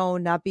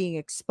 shown, not being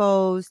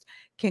exposed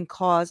can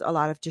cause a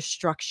lot of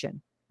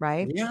destruction.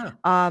 Right. Yeah.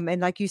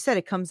 And like you said,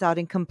 it comes out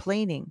in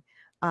complaining.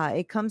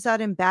 It comes out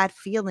in bad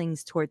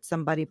feelings towards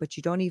somebody, but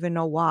you don't even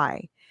know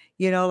why,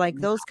 like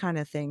those kind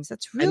of things.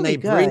 That's really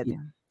good.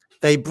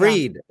 They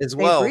breed as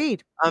well. They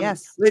breed.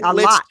 Yes.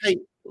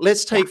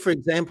 Let's take, for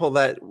example,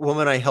 that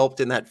woman I helped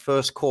in that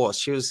first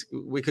course.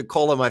 We could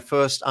call her my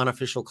first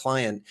unofficial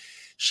client.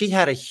 She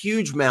had a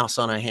huge mouse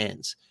on her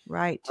hands.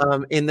 Right.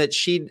 In that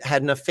she'd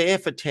had an affair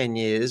for 10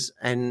 years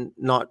and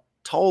not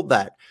told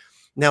that.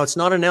 Now, it's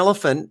not an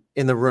elephant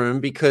in the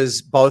room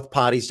because both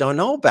parties don't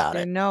know about it.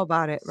 They know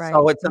about it, right?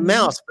 So it's a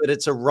mouse, but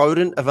it's a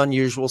rodent of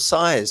unusual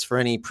size for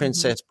any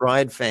Princess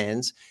Bride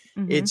fans.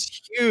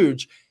 It's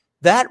huge.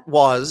 That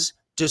was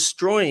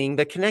destroying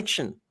the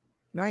connection.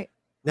 Right.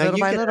 Now, little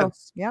by little.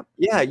 Yep.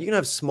 Yeah, you can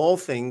have small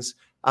things.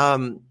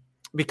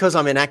 Because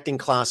I'm in acting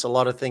class, a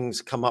lot of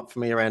things come up for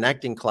me around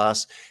acting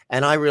class.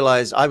 And I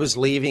realized I was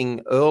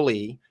leaving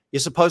early You're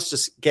supposed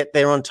to get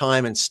there on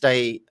time and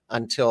stay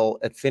until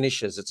it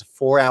finishes. It's a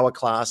 4-hour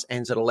class,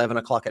 ends at 11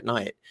 o'clock at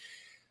night.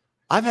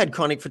 I've had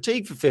chronic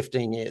fatigue for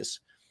 15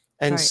 years.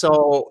 And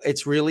so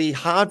it's really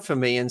hard for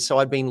me. And so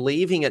I've been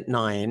leaving at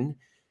 9,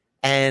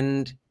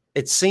 and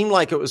it seemed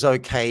like it was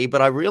okay.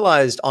 But I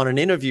realized on an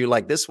interview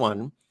like this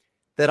one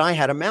that I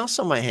had a mouse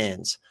on my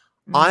hands.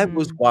 I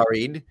was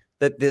worried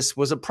that this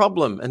was a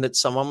problem and that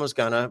someone was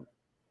going to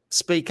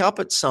speak up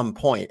at some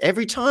point.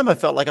 Every time I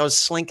felt like I was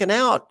slinking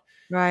out.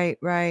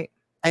 Right.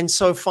 And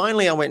so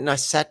finally I went and I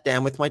sat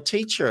down with my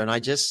teacher, and I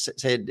just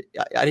said,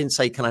 I didn't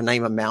say, can I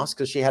name a mouse?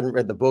 Because she hadn't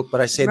read the book,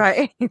 but I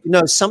said,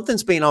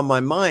 something's been on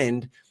my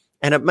mind,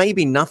 and it may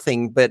be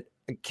nothing, but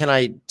can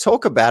I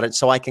talk about it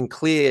so I can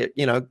clear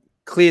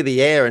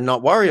the air and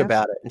not worry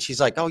about it? And she's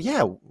like, oh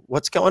yeah,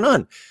 what's going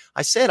on?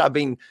 I said, I've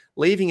been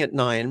leaving at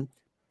 9.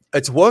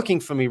 It's working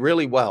for me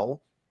really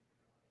well.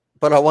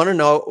 But I want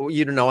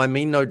you to know, I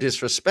mean no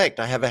disrespect.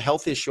 I have a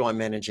health issue I'm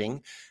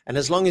managing. And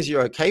as long as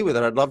you're okay with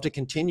it, I'd love to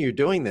continue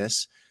doing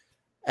this.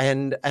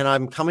 And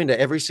I'm coming to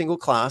every single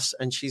class.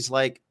 And she's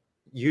like,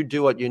 you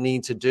do what you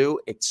need to do.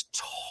 It's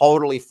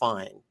totally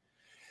fine.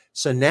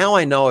 So now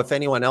I know if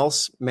anyone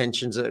else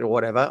mentions it or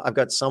whatever, I've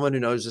got someone who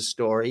knows the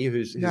story,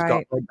 who's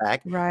got my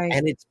back. Right.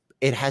 And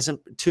it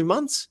hasn't, 2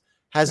 months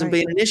hasn't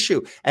been an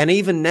issue. And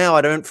even now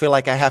I don't feel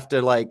like I have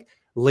to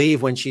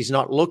leave when she's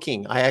not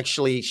looking.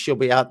 She'll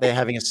be out there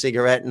having a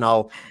cigarette, and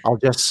I'll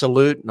just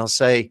salute and I'll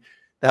say,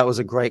 that was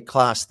a great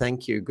class.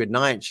 Thank you. Good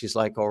night. She's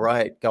like, all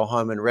right, go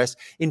home and rest.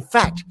 In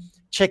fact,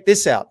 check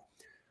this out.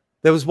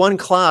 There was one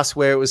class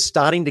where it was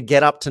starting to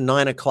get up to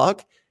 9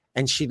 o'clock,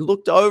 and she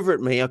looked over at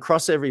me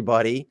across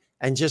everybody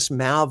and just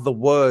mouthed the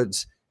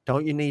words,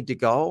 don't you need to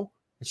go?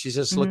 And she's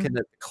just looking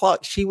at the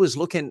clock. She was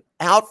looking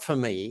out for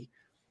me.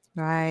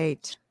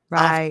 Right.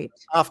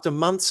 After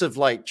months of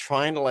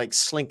trying to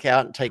slink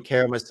out and take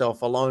care of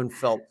myself alone,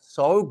 felt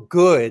so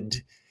good.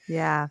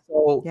 Yeah.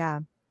 So,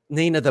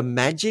 Nina, the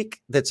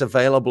magic that's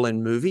available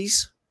in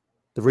movies,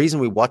 the reason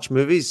we watch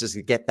movies is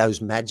to get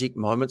those magic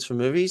moments from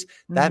movies.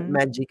 That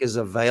magic is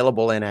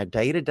available in our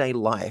day-to-day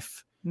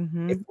life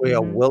if we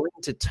are willing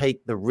to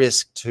take the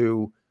risk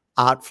to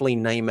artfully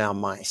name our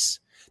mice.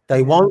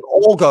 They won't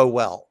all go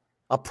well.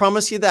 I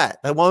promise you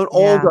that. They won't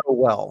all go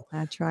well.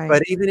 That's right.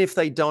 But even if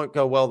they don't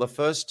go well the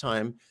first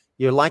time,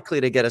 you're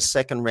likely to get a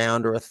second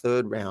round or a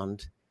third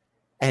round.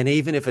 And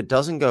even if it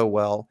doesn't go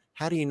well,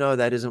 how do you know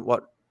that isn't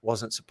what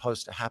wasn't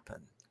supposed to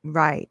happen?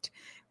 Right.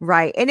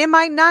 And it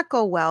might not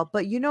go well,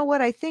 but you know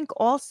what I think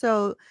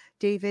also,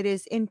 David,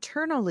 is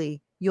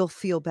internally you'll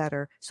feel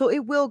better. So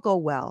it will go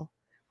well.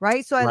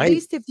 Right. So at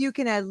least if you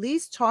can at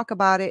least talk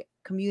about it,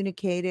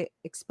 communicate it,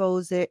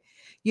 expose it,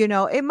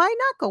 it might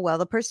not go well.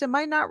 The person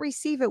might not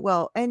receive it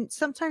well. And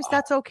sometimes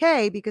that's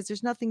okay, because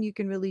there's nothing you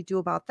can really do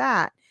about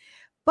that.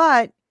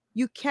 But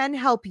you can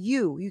help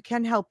you. You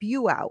can help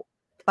you out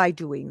by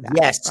doing that.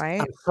 Yes.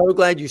 Right. I'm so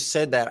glad you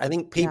said that. I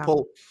think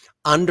people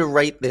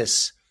underrate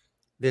this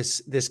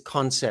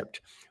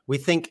concept. We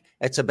think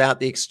it's about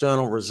the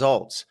external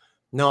results.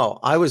 No,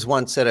 I was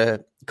once at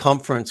a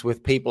conference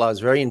with people I was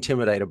very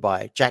intimidated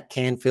by. Jack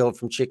Canfield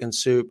from Chicken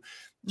Soup,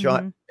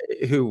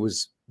 who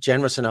was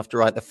generous enough to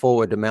write the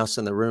foreword to Mouse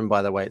in the Room,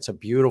 by the way. It's a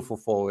beautiful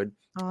foreword.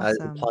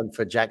 Awesome. Plug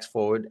for Jack's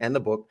foreword and the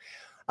book.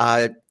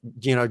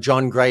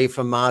 John Gray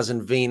from Mars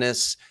and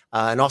Venus,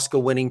 an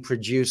Oscar-winning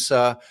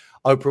producer,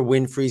 Oprah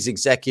Winfrey's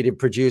executive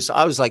producer.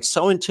 I was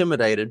so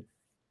intimidated.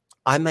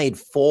 I made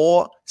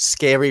 4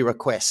 scary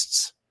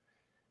requests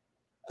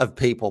of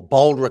people,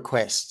 bold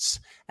requests.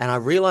 And I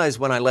realized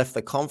when I left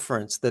the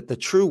conference that the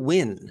true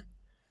win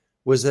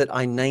was that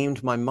I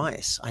named my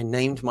mice. I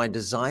named my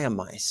desire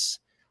mice.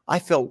 I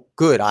felt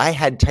good. I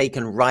had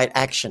taken right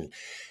action.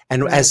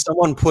 And as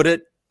someone put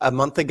it a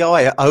month ago,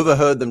 I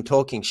overheard them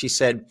talking. She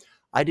said,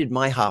 I did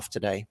my half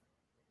today.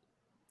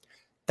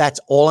 That's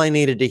all I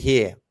needed to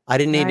hear. I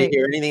didn't need to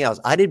hear anything else.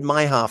 I did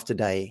my half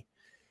today.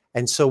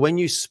 And so when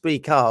you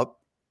speak up,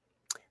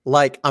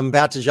 I'm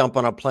about to jump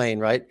on a plane,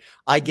 right?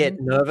 I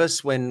get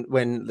nervous when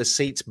the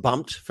seats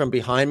bumped from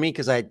behind me,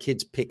 because I had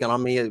kids picking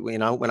on me,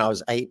 when I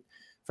was 8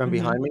 from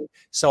behind me.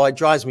 So it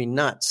drives me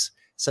nuts.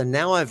 So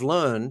now I've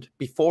learned,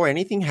 before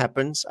anything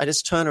happens, I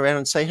just turn around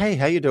and say, hey,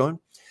 how you doing?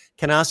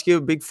 Can I ask you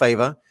a big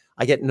favor?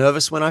 I get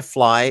nervous when I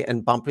fly,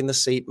 and bumping the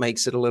seat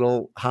makes it a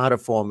little harder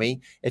for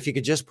me. If you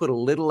could just put a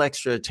little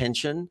extra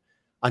attention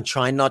on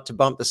trying not to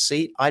bump the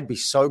seat, I'd be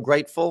so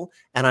grateful.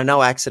 And I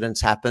know accidents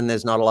happen.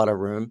 There's not a lot of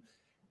room.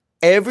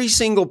 Every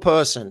single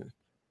person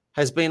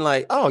has been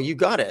like, oh, you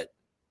got it.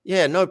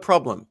 Yeah, no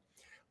problem.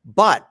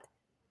 But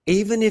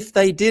even if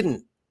they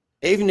didn't,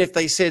 even if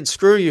they said,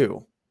 screw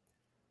you,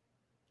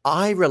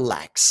 I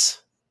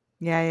relax.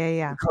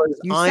 Yeah.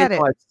 Because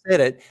I said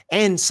it.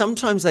 And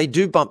sometimes they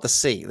do bump the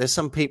seat. There's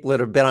some people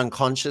that are a bit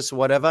unconscious or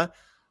whatever.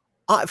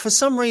 For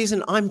some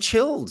reason, I'm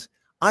chilled.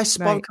 I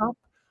spoke up.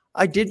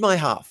 I did my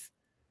half.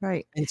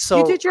 Right. And You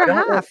so did I your don't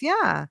want, half,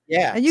 yeah.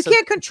 yeah. And you So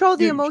can't that's control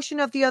the huge. emotion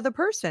of the other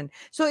person.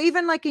 So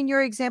even like in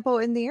your example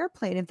in the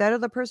airplane, if that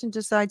other person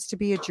decides to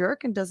be a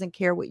jerk and doesn't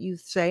care what you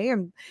say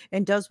and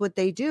does what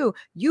they do,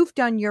 you've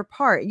done your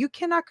part. You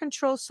cannot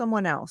control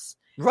someone else.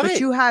 Right. But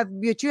you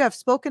have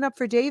spoken up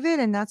for David,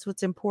 and that's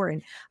what's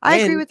important. I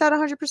agree And with that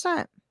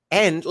 100%.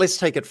 and let's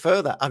take it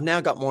further. I've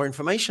now got more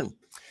information.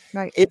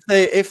 Right.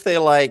 If they're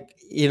like,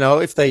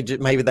 if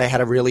maybe they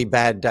had a really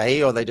bad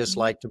day, or they just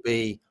like to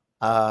be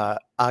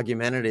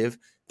argumentative,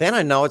 then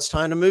I know it's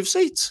time to move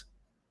seats.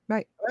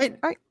 Right. Right.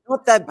 Right.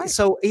 Not that. Right.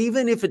 So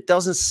even if it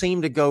doesn't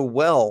seem to go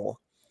well,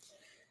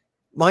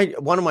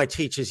 one of my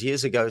teachers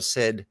years ago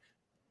said,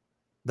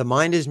 the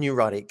mind is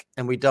neurotic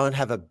and we don't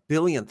have a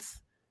billionth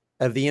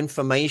of the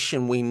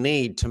information we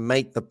need to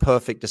make the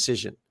perfect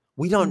decision.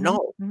 We don't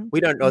know. We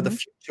don't know the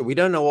future. We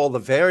don't know all the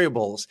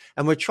variables,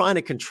 and we're trying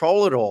to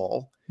control it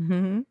all.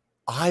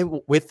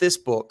 With this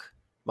book,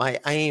 my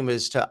aim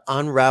is to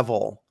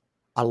unravel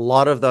a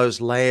lot of those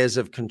layers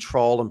of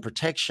control and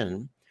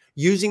protection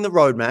using the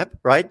roadmap,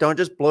 right? Don't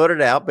just blurt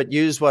it out, but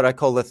use what I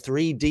call the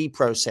 3D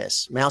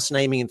process, mouse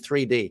naming in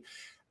 3D.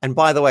 And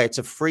by the way, it's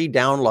a free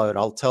download.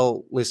 I'll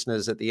tell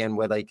listeners at the end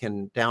where they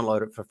can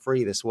download it for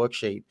free, this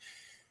worksheet.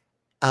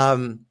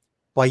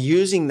 By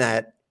using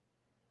that,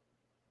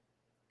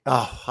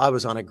 I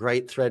was on a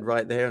great thread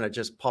right there, and it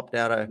just popped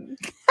out of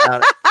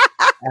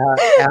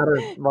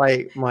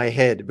my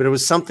head. But it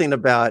was something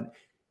about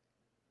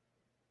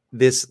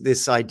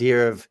this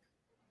idea of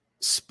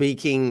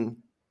speaking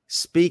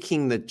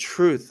the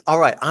truth. All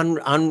right,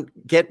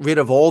 get rid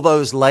of all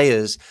those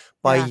layers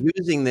by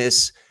using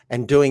this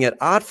and doing it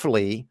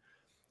artfully.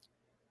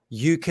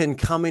 You can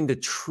come into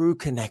true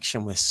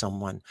connection with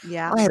someone.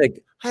 Yeah. I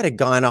had a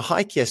guy on a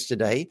hike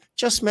yesterday,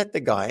 just met the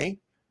guy,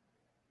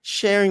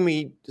 sharing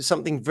me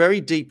something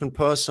very deep and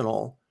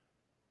personal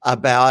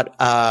about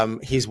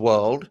his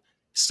world,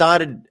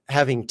 started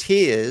having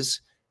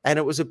tears, and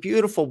it was a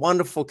beautiful,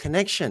 wonderful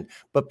connection.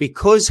 But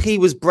because he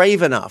was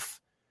brave enough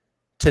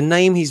to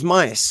name his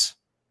mice,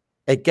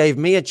 it gave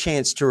me a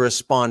chance to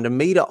respond, and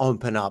me to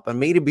open up, and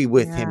me to be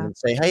with him and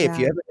say, hey, if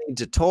you ever need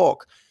to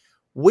talk.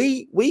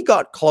 We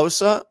got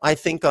closer, I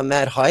think, on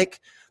that hike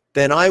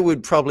than I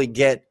would probably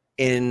get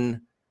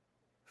in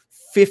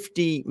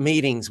 50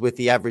 meetings with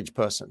the average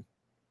person.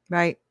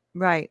 Right.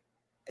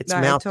 It's I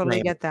mouth totally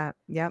name. get that.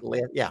 Yep.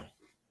 Yeah.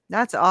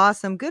 That's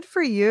awesome. Good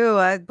for you.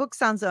 Book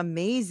sounds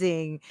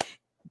amazing,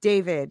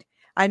 David.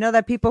 I know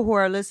that people who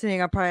are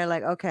listening are probably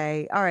like,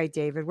 okay, all right,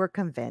 David, we're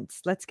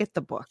convinced. Let's get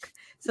the book.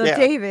 So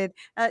David,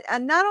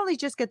 and not only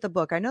just get the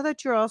book, I know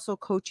that you're also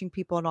coaching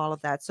people and all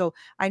of that. So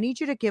I need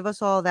you to give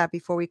us all of that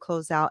before we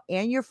close out,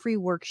 and your free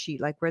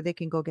worksheet, like where they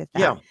can go get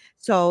that. Yeah.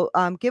 So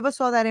give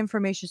us all that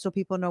information so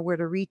people know where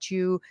to reach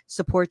you,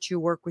 support you,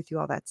 work with you,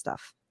 all that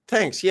stuff.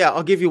 Thanks. Yeah,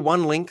 I'll give you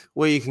one link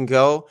where you can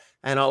go,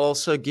 and I'll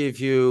also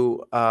give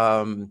you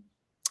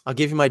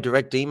my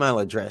direct email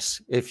address.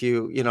 If a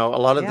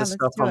lot of the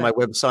stuff on my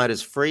website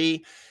is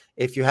free.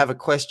 If you have a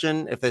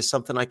question, if there's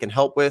something I can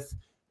help with,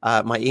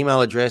 my email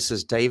address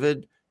is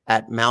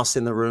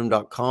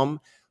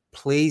david@mouseintheroom.com.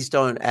 Please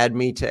don't add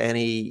me to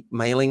any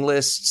mailing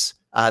lists.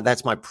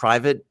 That's my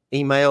private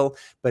email.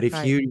 But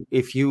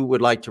if you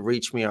would like to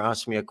reach me or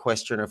ask me a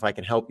question, or if I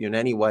can help you in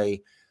any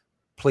way,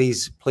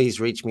 please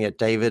reach me at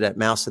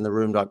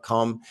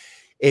david@mouseintheroom.com.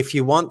 If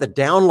you want the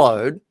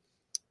download,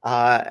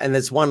 and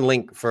there's one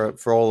link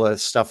for all the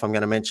stuff I'm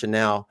going to mention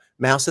now,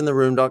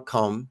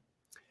 mouseintheroom.com.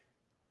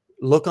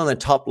 Look on the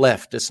top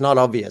left. It's not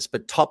obvious,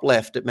 but top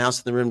left at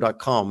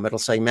mouseintheroom.com. It'll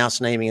say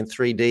mouse naming in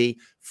 3D,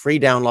 free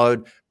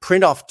download.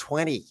 Print off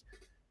 20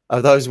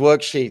 of those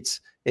worksheets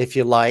if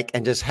you like,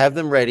 and just have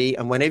them ready.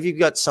 And whenever you've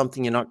got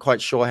something you're not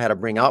quite sure how to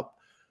bring up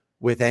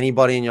with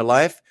anybody in your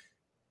life,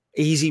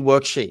 easy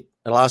worksheet.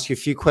 It'll ask you a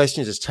few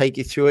questions, just take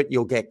you through it.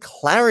 You'll get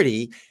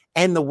clarity,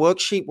 and the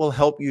worksheet will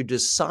help you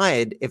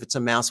decide if it's a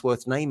mouse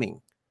worth naming.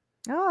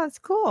 Oh, that's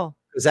cool.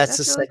 Because that's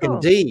the really second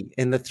cool. D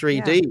in the 3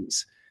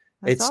 Ds.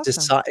 That's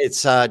awesome.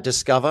 It's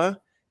discover,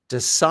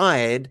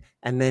 decide,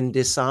 and then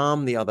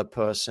disarm the other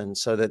person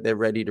so that they're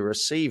ready to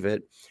receive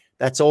it.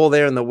 That's all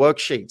there in the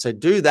worksheet. So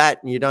do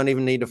that, and you don't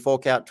even need to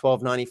fork out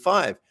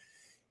 $12.95.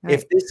 Right.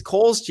 If this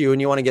calls to you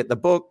and you want to get the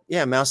book,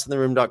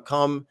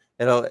 mouseintheroom.com.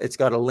 It's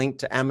got a link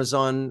to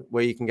Amazon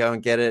where you can go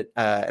and get it,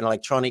 an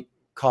electronic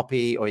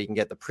copy, or you can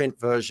get the print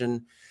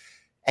version.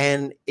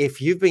 And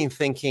if you've been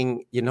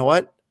thinking, you know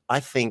what,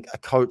 I think a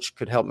coach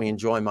could help me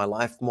enjoy my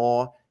life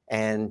more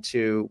and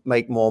to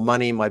make more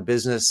money in my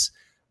business.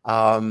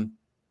 Here's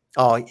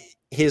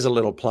a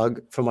little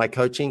plug for my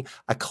coaching.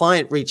 A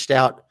client reached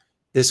out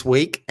this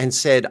week and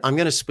said, I'm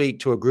going to speak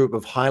to a group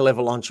of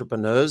high-level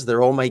entrepreneurs.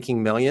 They're all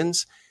making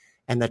millions.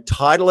 And the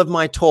title of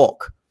my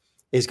talk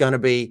is going to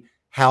be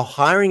How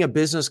Hiring a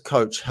Business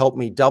Coach Helped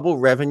Me Double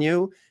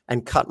Revenue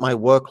and Cut My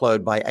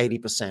Workload by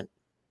 80%.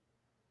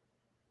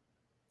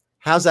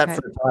 How's that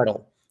for a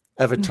title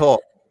of a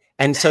talk?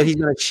 And so he's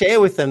going to share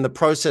with them the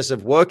process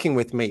of working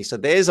with me. So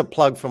there's a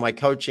plug for my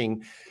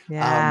coaching.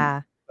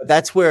 Yeah. But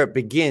that's where it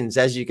begins.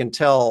 As you can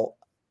tell,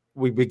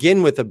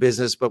 begin with a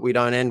business, but we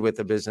don't end with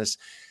a business.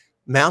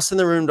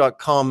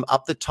 mouseintheroom.com.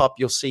 Up the top,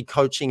 you'll see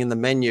coaching in the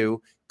menu.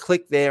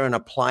 Click there and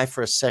apply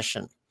for a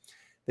session.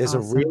 There's a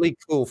really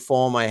cool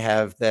form I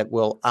have that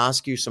will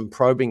ask you some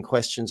probing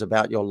questions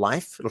about your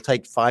life. It'll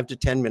take 5 to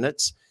 10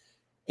 minutes.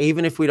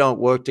 Even if we don't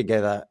work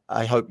together,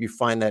 I hope you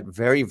find that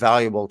very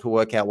valuable to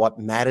work out what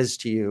matters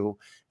to you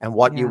and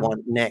what you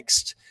want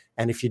next.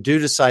 And if you do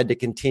decide to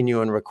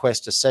continue and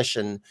request a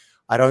session,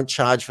 I don't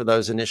charge for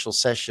those initial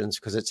sessions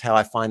because it's how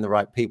I find the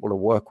right people to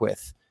work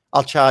with.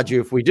 I'll charge you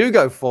if we do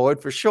go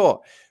forward for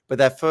sure. But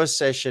that first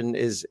session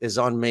is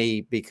on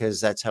me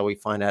because that's how we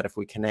find out if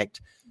we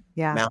connect.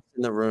 Yeah.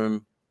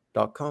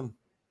 mouseintheroom.com.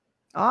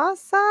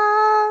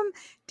 Awesome.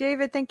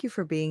 David, thank you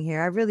for being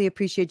here. I really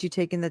appreciate you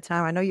taking the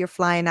time. I know you're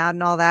flying out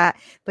and all that,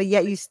 but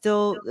yet you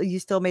still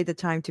made the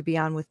time to be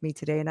on with me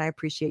today, and I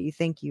appreciate you.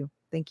 Thank you.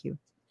 Thank you.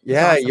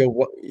 Yeah,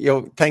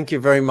 awesome. Thank you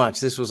very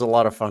much. This was a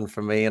lot of fun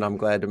for me, and I'm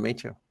glad to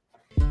meet you.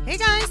 Hey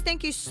guys,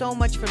 thank you so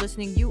much for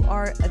listening. You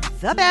are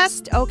the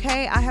best,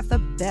 okay? I have the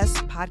best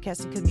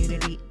podcasting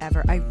community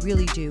ever. I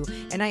really do.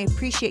 And I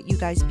appreciate you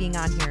guys being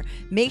on here.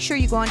 Make sure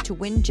you go on to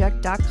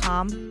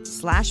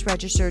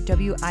winject.com/register,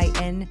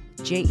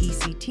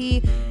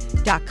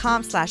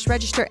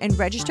 winject.com/register, and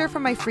register for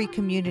my free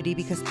community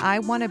because I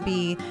want to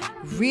be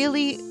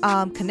really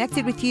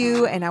connected with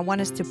you, and I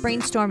want us to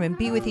brainstorm and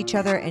be with each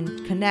other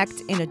and connect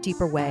in a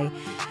deeper way.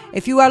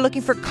 If you are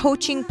looking for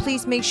coaching,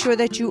 please make sure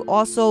that you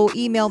also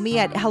email me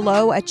at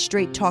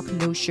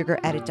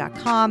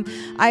hello@straighttalknosugaredit.com.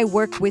 I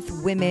work with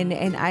women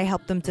and I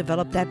help them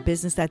develop that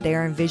business that they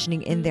are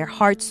envisioning in their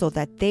hearts so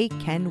that they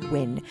can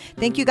win.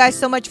 Thank you guys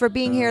so much for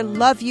being here.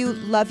 Love you,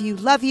 love you,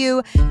 love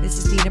you. This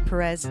is Dina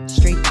Perez,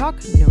 Straight Talk,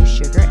 No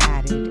Sugar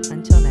Added.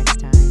 Until next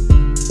time.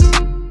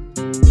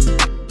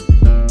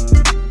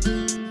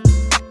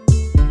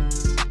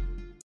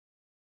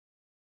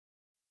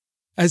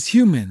 As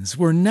humans,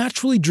 we're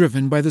naturally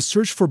driven by the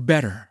search for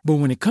better. But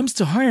when it comes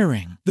to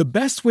hiring, the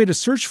best way to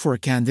search for a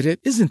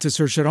candidate isn't to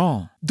search at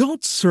all.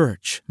 Don't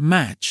search,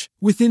 match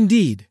with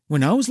Indeed.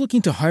 When I was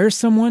looking to hire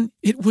someone,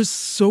 it was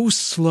so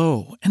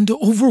slow and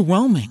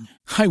overwhelming.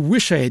 I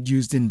wish I had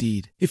used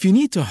Indeed. If you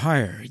need to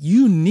hire,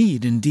 you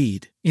need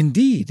Indeed.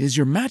 Indeed is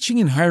your matching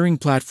and hiring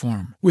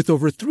platform with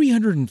over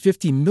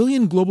 350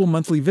 million global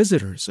monthly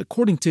visitors,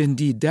 according to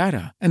Indeed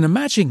data, and a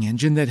matching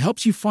engine that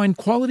helps you find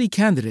quality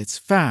candidates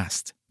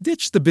fast.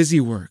 Ditch the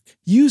busy work.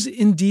 Use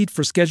Indeed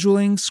for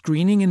scheduling,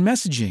 screening, and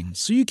messaging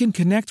so you can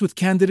connect with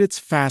candidates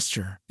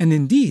faster. And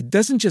Indeed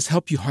doesn't just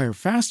help you hire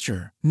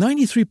faster.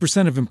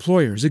 93% of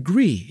employers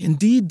agree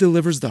Indeed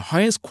delivers the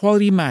highest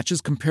quality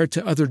matches compared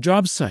to other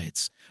job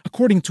sites,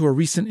 according to a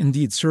recent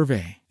Indeed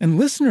survey. And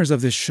listeners of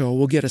this show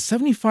will get a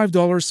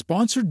 $75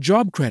 sponsored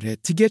job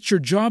credit to get your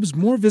jobs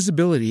more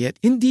visibility at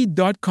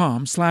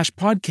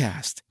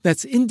Indeed.com/podcast.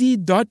 That's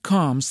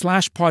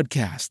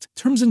Indeed.com/podcast.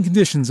 Terms and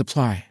conditions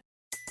apply.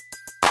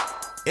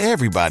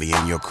 Everybody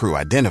in your crew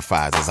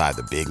identifies as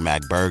either Big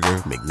Mac Burger,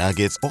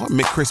 McNuggets, or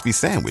McCrispy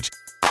Sandwich.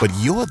 But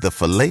you're the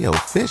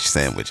Filet-O-Fish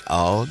Sandwich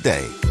all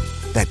day.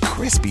 That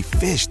crispy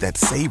fish, that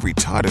savory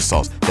tartar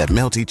sauce, that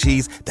melty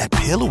cheese, that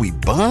pillowy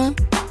bun.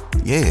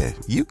 Yeah,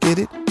 you get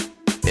it.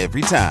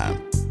 Every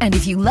time. And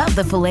if you love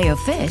the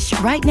Filet-O-Fish,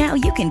 right now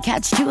you can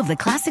catch 2 of the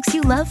classics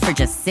you love for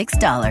just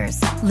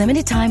 $6.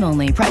 Limited time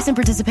only. Price and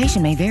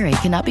participation may vary.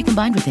 Cannot be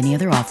combined with any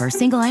other offer.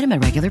 Single item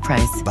at regular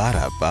price.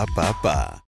 Ba-da-ba-ba-ba.